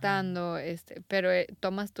 Ajá, gustando, pero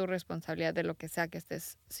tomas tu responsabilidad de lo que sea que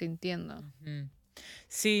estés sintiendo. ujú.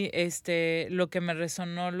 Sí, lo que me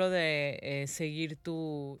resonó lo de seguir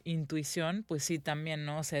tu intuición, pues sí, también,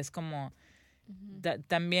 ¿no? O sea, es como,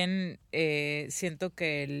 también siento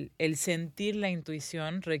que el sentir la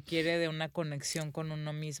intuición requiere de una conexión con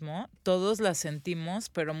uno mismo. Todos la sentimos,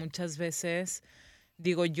 pero muchas veces,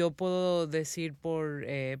 digo, yo puedo decir por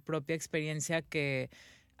propia experiencia que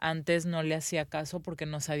antes no le hacía caso porque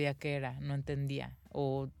no sabía qué era, no entendía.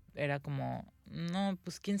 O era como, no,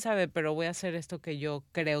 pues quién sabe, pero voy a hacer esto que yo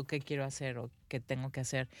creo que quiero hacer o que tengo que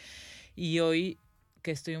hacer. Y hoy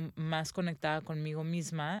que estoy más conectada conmigo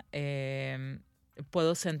misma,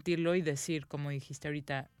 puedo sentirlo y decir, como dijiste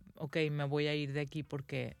ahorita, ok, me voy a ir de aquí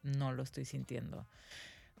porque no lo estoy sintiendo.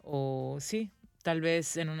 O sí, tal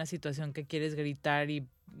vez en una situación que quieres gritar y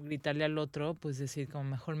gritarle al otro, pues decir como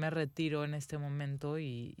mejor me retiro en este momento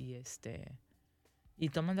y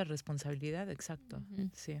toman la responsabilidad, exacto,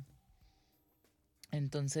 sí.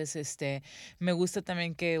 Entonces, me gusta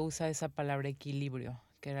también que usa esa palabra equilibrio,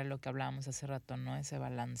 que era lo que hablábamos hace rato, ¿no? Ese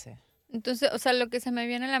balance. Entonces, o sea, lo que se me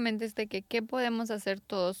viene a la mente es de que qué podemos hacer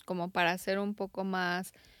todos como para ser un poco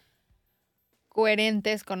más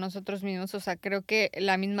coherentes con nosotros mismos. O sea, creo que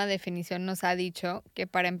la misma definición nos ha dicho que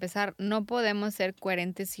para empezar no podemos ser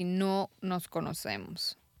coherentes si no nos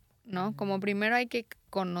conocemos, ¿no? Como primero hay que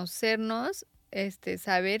conocernos,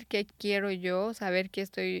 saber qué quiero yo, saber qué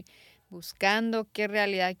estoy buscando, qué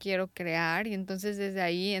realidad quiero crear, y entonces desde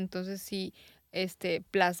ahí, entonces sí,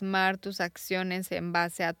 plasmar tus acciones en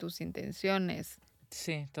base a tus intenciones.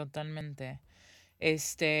 Sí, totalmente.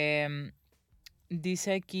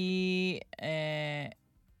 Dice aquí,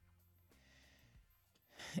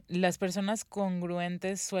 las personas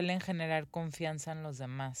congruentes suelen generar confianza en los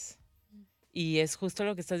demás. Y es justo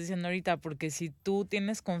lo que estás diciendo ahorita, porque si tú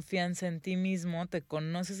tienes confianza en ti mismo, te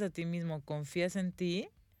conoces a ti mismo, confías en ti,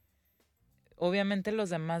 obviamente los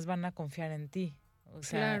demás van a confiar en ti. O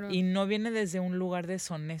sea, Claro. y no viene desde un lugar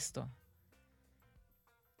deshonesto,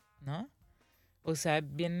 ¿no? O sea,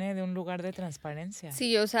 viene de un lugar de transparencia.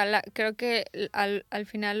 Sí, o sea, creo que al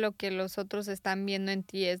final lo que los otros están viendo en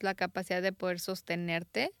ti es la capacidad de poder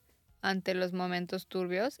sostenerte ante los momentos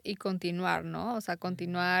turbios y continuar, ¿no? O sea,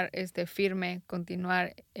 continuar firme,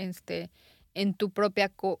 continuar en tu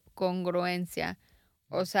propia congruencia.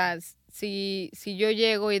 O sea, si yo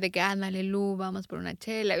llego y de que, ándale, Lu, vamos por una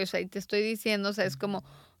chela, o sea, y te estoy diciendo, o sea, es como,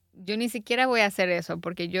 yo ni siquiera voy a hacer eso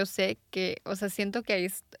porque yo sé que, o sea, siento que ahí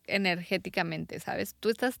es energéticamente, ¿sabes? Tú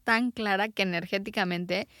estás tan clara que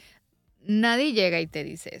energéticamente nadie llega y te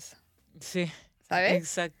dice eso. Sí. ¿Sabes?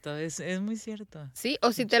 Exacto, es muy cierto. Sí,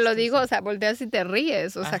 o si te lo digo, o sea, volteas y te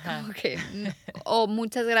ríes, o sea, como que, o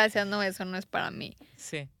muchas gracias, no, eso no es para mí.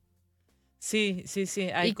 Sí. Sí,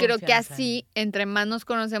 hay y creo que confianza así, entre más nos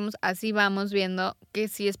conocemos, así vamos viendo qué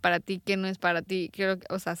sí es para ti, qué no es para ti. Creo que,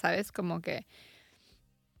 o sea, ¿sabes? Como que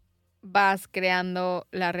vas creando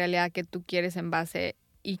la realidad que tú quieres en base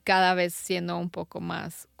y cada vez siendo un poco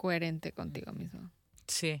más coherente contigo mismo.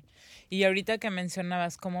 Sí. Y ahorita que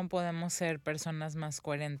mencionabas cómo podemos ser personas más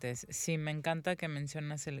coherentes, sí, me encanta que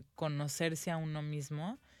mencionas el conocerse a uno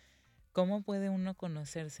mismo. ¿Cómo puede uno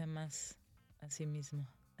conocerse más a sí mismo?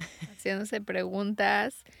 Haciéndose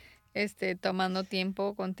preguntas, tomando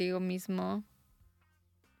tiempo contigo mismo.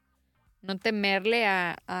 No temerle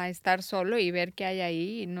a estar solo y ver qué hay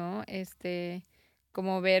ahí, ¿no?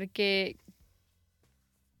 Como ver qué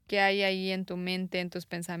hay ahí en tu mente, en tus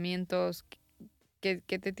pensamientos, qué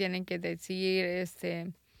te tienen que decir,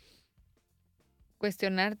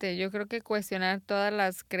 cuestionarte. Yo creo que cuestionar todas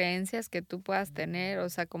las creencias que tú puedas tener, o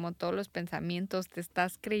sea, como todos los pensamientos, te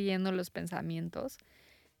estás creyendo los pensamientos.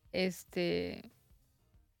 Si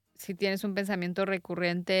tienes un pensamiento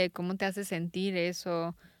recurrente, ¿cómo te hace sentir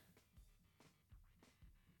eso?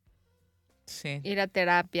 Sí. Ir a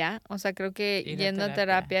terapia. O sea, creo que yendo a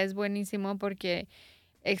terapia es buenísimo porque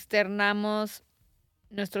externamos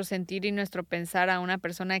nuestro sentir y nuestro pensar a una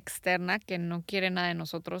persona externa que no quiere nada de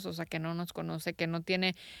nosotros, o sea, que no nos conoce, que no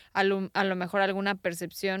tiene a lo mejor alguna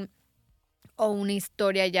percepción o una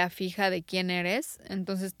historia ya fija de quién eres.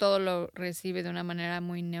 Entonces todo lo recibe de una manera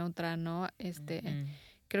muy neutra, ¿no?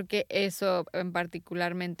 Creo que eso en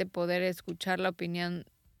particularmente, poder escuchar la opinión,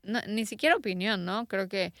 no, ni siquiera opinión, ¿no? Creo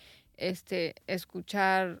que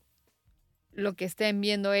escuchar lo que estén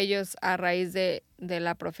viendo ellos a raíz de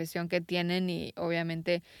la profesión que tienen y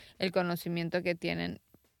obviamente el conocimiento que tienen,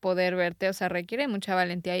 poder verte, o sea, requiere mucha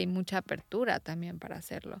valentía y mucha apertura también para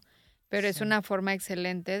hacerlo. Pero es una forma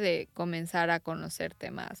excelente de comenzar a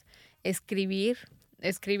conocerte más. Escribir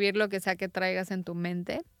lo que sea que traigas en tu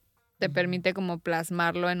mente, te permite como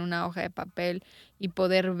plasmarlo en una hoja de papel y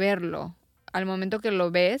poder verlo. Al momento que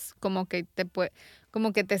lo ves, como que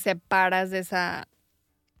te separas de esa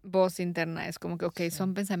voz interna. Es como que, ok,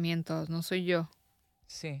 son pensamientos, no soy yo.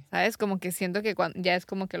 Sí. ¿Sabes? Como que siento que cuando ya es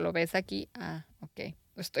como que lo ves aquí, ok,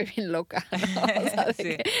 estoy bien loca, ¿no? O sea,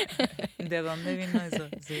 sí. ¿De dónde vino eso?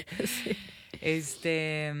 Sí.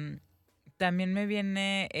 Sí. También me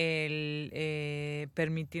viene el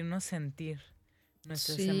permitirnos sentir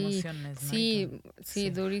nuestras emociones, ¿no? Sí,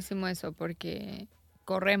 durísimo eso, porque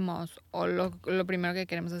corremos o lo primero que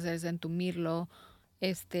queremos hacer es entumirlo.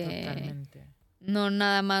 Totalmente. No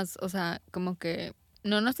nada más, o sea, como que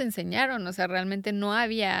no nos enseñaron, o sea, realmente no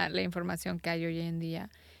había la información que hay hoy en día.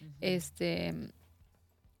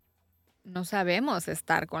 No sabemos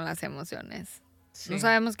estar con las emociones. Sí. No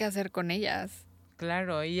sabemos qué hacer con ellas.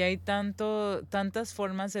 Claro, y hay tantas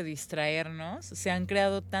formas de distraernos, se han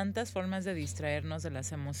creado tantas formas de distraernos de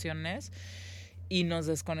las emociones y nos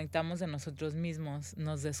desconectamos de nosotros mismos,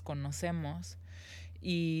 nos desconocemos.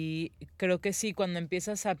 Y creo que sí, cuando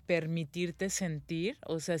empiezas a permitirte sentir,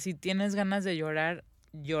 o sea, si tienes ganas de llorar,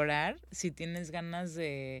 llorar, si tienes ganas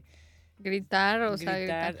de Gritar, o sea,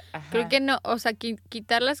 gritar. Creo ajá. que no, o sea,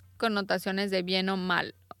 quitar las connotaciones de bien o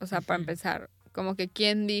mal, o sea, para Ujú. empezar, como que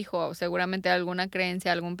quién dijo, seguramente alguna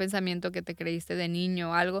creencia, algún pensamiento que te creíste de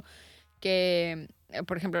niño, algo que,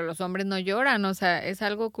 por ejemplo, los hombres no lloran, o sea, es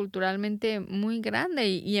algo culturalmente muy grande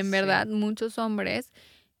y en Sí, verdad muchos hombres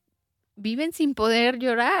viven sin poder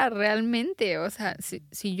llorar realmente, o sea,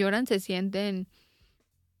 si lloran se sienten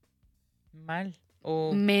mal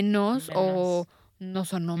o menos o menos, no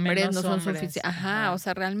son hombres, no menos son hombres, suficientes. Ajá, o ajá,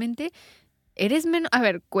 sea, realmente eres menos. A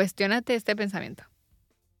ver, cuestiónate este pensamiento.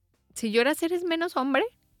 Si lloras, ¿eres menos hombre?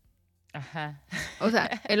 ajá, O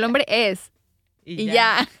sea, el hombre es. y Y ya,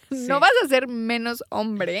 ya, no sí. vas a ser menos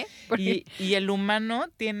hombre. Porque Y el humano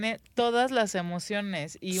tiene todas las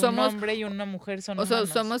emociones y un somos, hombre y una mujer son o sea,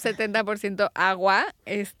 humanos. somos 70% agua,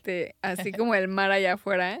 así como el mar allá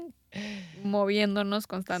afuera, moviéndonos Sí.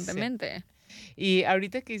 constantemente. Y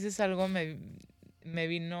ahorita que dices algo me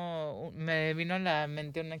vino a la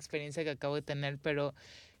mente una experiencia que acabo de tener, pero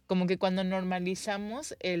como que cuando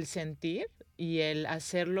normalizamos el sentir y el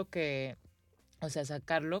hacer lo que, o sea,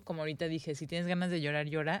 sacarlo, como ahorita dije, si tienes ganas de llorar,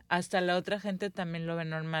 llora, hasta la otra gente también lo ve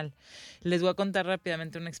normal. Les voy a contar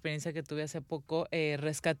rápidamente una experiencia que tuve hace poco.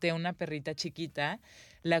 Rescaté una perrita chiquita,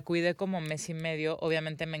 la cuidé como mes y medio,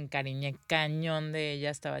 obviamente me encariñé cañón de ella,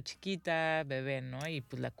 estaba chiquita, bebé, ¿no? Y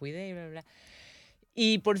pues la cuidé y bla, bla.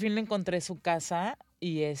 Y por fin le encontré su casa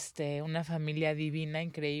y una familia divina,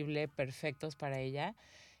 increíble, perfectos para ella.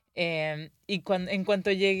 Y en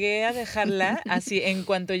cuanto llegué a dejarla, así, en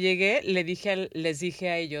cuanto llegué, les dije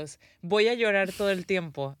a ellos, voy a llorar todo el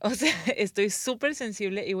tiempo. O sea, estoy súper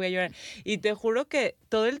sensible y voy a llorar. Y te juro que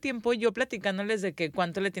todo el tiempo yo platicándoles de que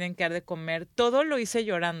cuánto le tienen que dar de comer, todo lo hice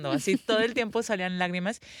llorando. Así, todo el tiempo salían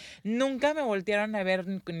lágrimas. Nunca me voltearon a ver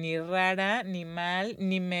ni rara, ni mal,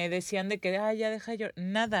 ni me decían de que, ya deja llorar.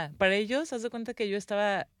 Nada. Para ellos, haz de cuenta que yo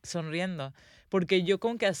estaba sonriendo. Porque yo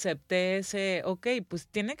como que acepté ok, pues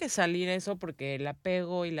tiene que salir eso porque el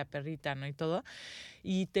apego y la perrita, ¿no? Y todo.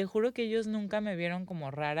 Y te juro que ellos nunca me vieron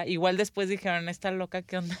como rara. Igual después dijeron, esta loca,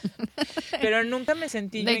 ¿qué onda? Pero nunca me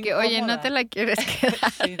sentí yo De que, oye, no te incómoda. la quieres quedar.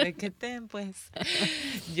 Sí, de que pues,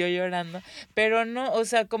 yo llorando. Pero no, o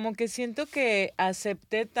sea, como que siento que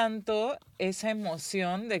acepté tanto esa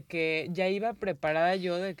emoción de que ya iba preparada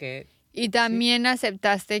yo de que, Y sí, también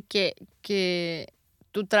aceptaste que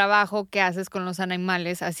tu trabajo que haces con los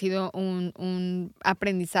animales ha sido un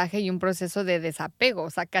aprendizaje y un proceso de desapego. O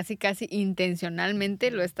sea, casi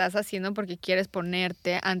intencionalmente lo estás haciendo porque quieres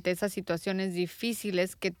ponerte ante esas situaciones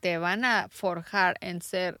difíciles que te van a forjar en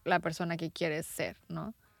ser la persona que quieres ser,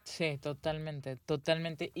 ¿no? sí, totalmente,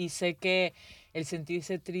 totalmente. Y sé que el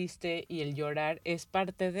sentirse triste y el llorar es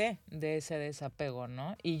parte de ese desapego,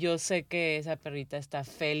 ¿no? Y yo sé que esa perrita está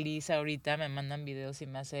feliz ahorita, me mandan videos y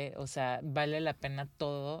me hace, o sea, vale la pena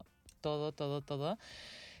todo, todo, todo, todo.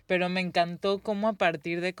 Pero me encantó cómo a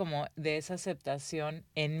partir de como de esa aceptación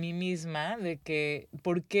en mí misma, de que,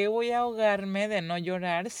 ¿por qué voy a ahogarme de no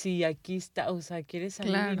llorar si aquí está, o sea, quiere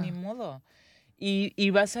salir y ni Claro. modo? Y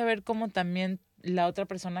vas a ver cómo también la otra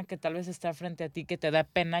persona que tal vez está frente a ti, que te da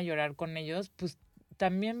pena llorar con ellos, pues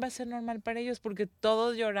también va a ser normal para ellos porque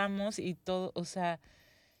todos lloramos y todo, o sea,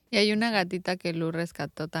 Y hay una gatita que Lu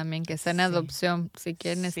rescató también, que está en sí, adopción, si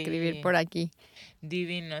quieren escribir sí, por aquí.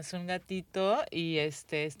 divino, es un gatito y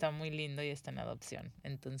está muy lindo y está en adopción.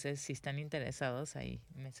 Entonces, si están interesados, ahí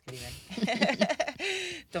me escriben.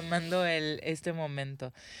 Tomando este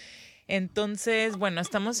momento. Entonces, bueno,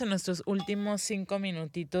 estamos en nuestros últimos 5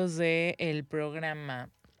 minutitos del programa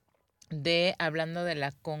de hablando de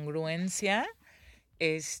la congruencia.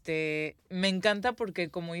 Me encanta porque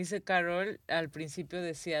como dice Karoll, al principio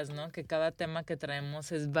decías, ¿no? Que cada tema que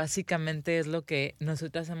traemos es básicamente es lo que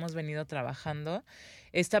nosotras hemos venido trabajando.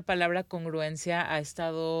 Esta palabra congruencia ha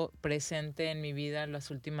estado presente en mi vida las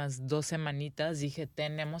últimas 2 semanitas. Dije,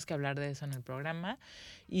 tenemos que hablar de eso en el programa.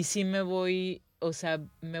 Y sí me voy, o sea,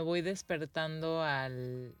 me voy despertando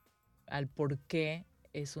al por qué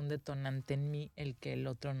es un detonante en mí el que el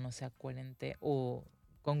otro no sea coherente o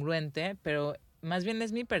congruente, pero más bien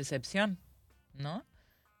es mi percepción, ¿no?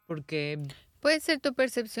 Porque Puede ser tu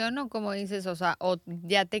percepción o como dices, o sea, o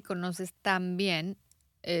ya te conoces tan bien,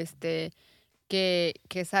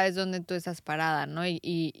 que sabes dónde tú estás parada, ¿no?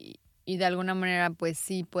 y de alguna manera pues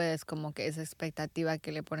sí puedes como que esa expectativa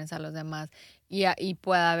que le pones a los demás y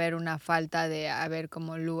puede haber una falta de, a ver,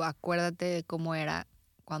 como Lu, acuérdate de cómo era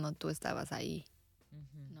cuando tú estabas ahí,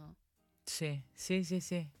 ¿no? Sí.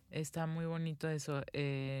 Está muy bonito eso.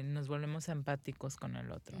 Nos volvemos empáticos con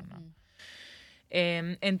el otro, ¿no?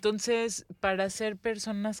 Entonces, para ser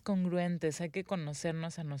personas congruentes hay que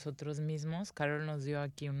conocernos a nosotros mismos. Karoll nos dio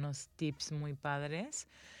aquí unos tips muy padres.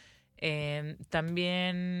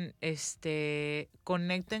 También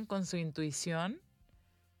conecten con su intuición.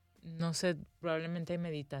 No sé, probablemente hay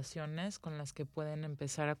meditaciones con las que pueden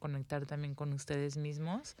empezar a conectar también con ustedes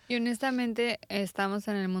mismos. Y honestamente estamos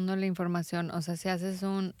en el mundo de la información. O sea, si haces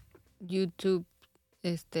un YouTube,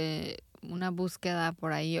 una búsqueda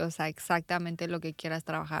por ahí, o sea, exactamente lo que quieras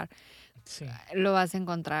trabajar, Sí. lo vas a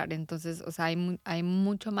encontrar. Entonces, o sea, hay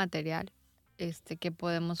mucho material que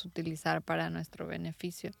podemos utilizar para nuestro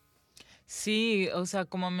beneficio. Sí, o sea,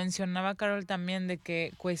 como mencionaba Karoll también, de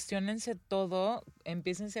que cuestiónense todo,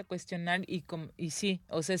 empiécense a cuestionar y sí,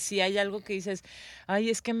 o sea, si hay algo que dices, ay,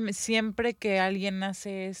 es que siempre que alguien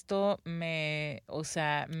hace esto, me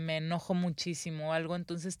enojo muchísimo o algo,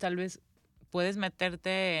 entonces tal vez puedes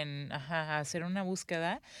meterte a hacer una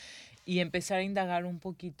búsqueda y empezar a indagar un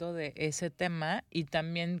poquito de ese tema y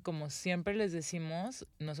también, como siempre les decimos,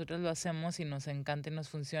 nosotros lo hacemos y nos encanta y nos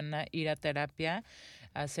funciona ir a terapia.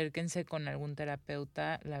 Acérquense con algún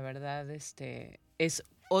terapeuta, la verdad, es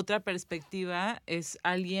otra perspectiva, es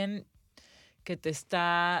alguien que te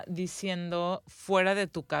está diciendo fuera de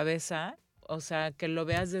tu cabeza, o sea, que lo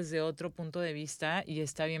veas desde otro punto de vista y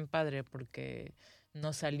está bien padre porque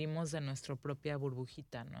nos salimos de nuestra propia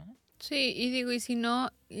burbujita, ¿no? Sí, y digo, y si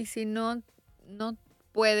no no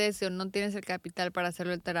puedes o no tienes el capital para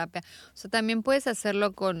hacerlo en terapia, o sea, también puedes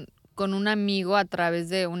hacerlo con un amigo a través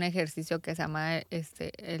de un ejercicio que se llama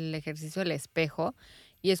el ejercicio del espejo,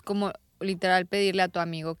 y es como literal pedirle a tu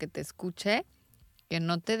amigo que te escuche, que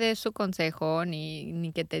no te dé su consejo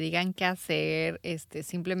ni que te digan qué hacer,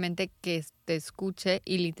 simplemente que te escuche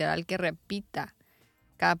y literal que repita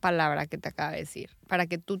cada palabra que te acaba de decir, para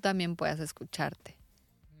que tú también puedas escucharte.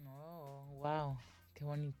 Oh, wow, qué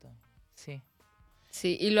bonito. Sí.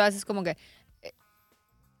 Sí, y lo haces como que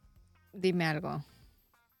dime algo.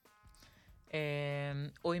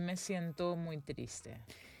 Hoy me siento muy triste.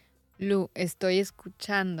 Lu, estoy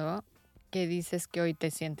escuchando que dices que hoy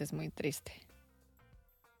te sientes muy triste.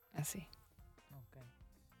 Así. Okay.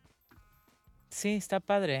 Sí, está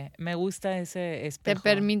padre. Me gusta ese espejo. Te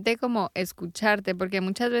permite como escucharte, porque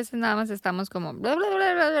muchas veces nada más estamos como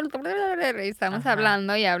y estamos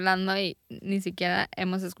hablando y ni siquiera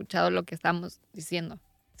hemos escuchado lo que estamos diciendo.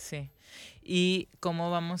 Sí. Y cómo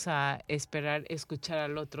vamos a esperar escuchar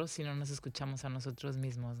al otro si no nos escuchamos a nosotros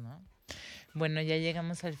mismos, ¿no? Bueno, ya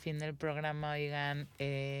llegamos al fin del programa, oigan.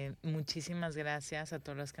 Muchísimas gracias a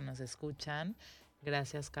todos los que nos escuchan.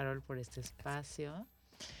 Gracias, Karoll, por este espacio.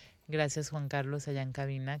 Gracias, Juan Carlos, allá en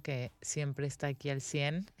cabina, que siempre está aquí al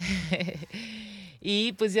 100.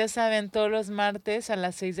 Y pues ya saben, todos los martes a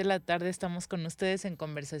las 6 de la tarde estamos con ustedes en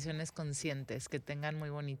Conversaciones Conscientes. Que tengan muy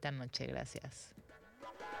bonita noche. Gracias.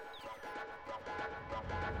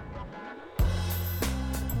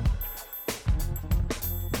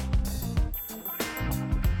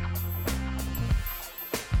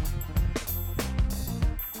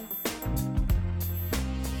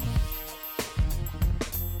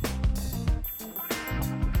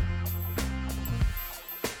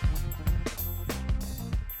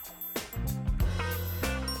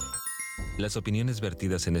 Las opiniones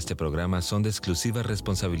vertidas en este programa son de exclusiva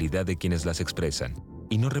responsabilidad de quienes las expresan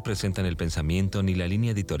y no representan el pensamiento ni la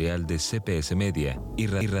línea editorial de CPS Media y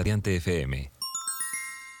Radiante FM.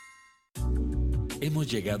 Hemos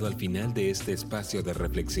llegado al final de este espacio de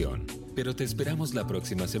reflexión, pero te esperamos la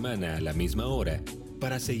próxima semana a la misma hora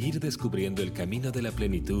para seguir descubriendo el camino de la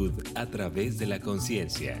plenitud a través de la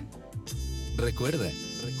conciencia. Recuerda.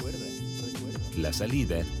 La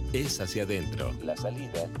salida es hacia adentro.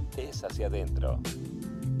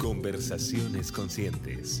 Conversaciones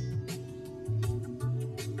conscientes.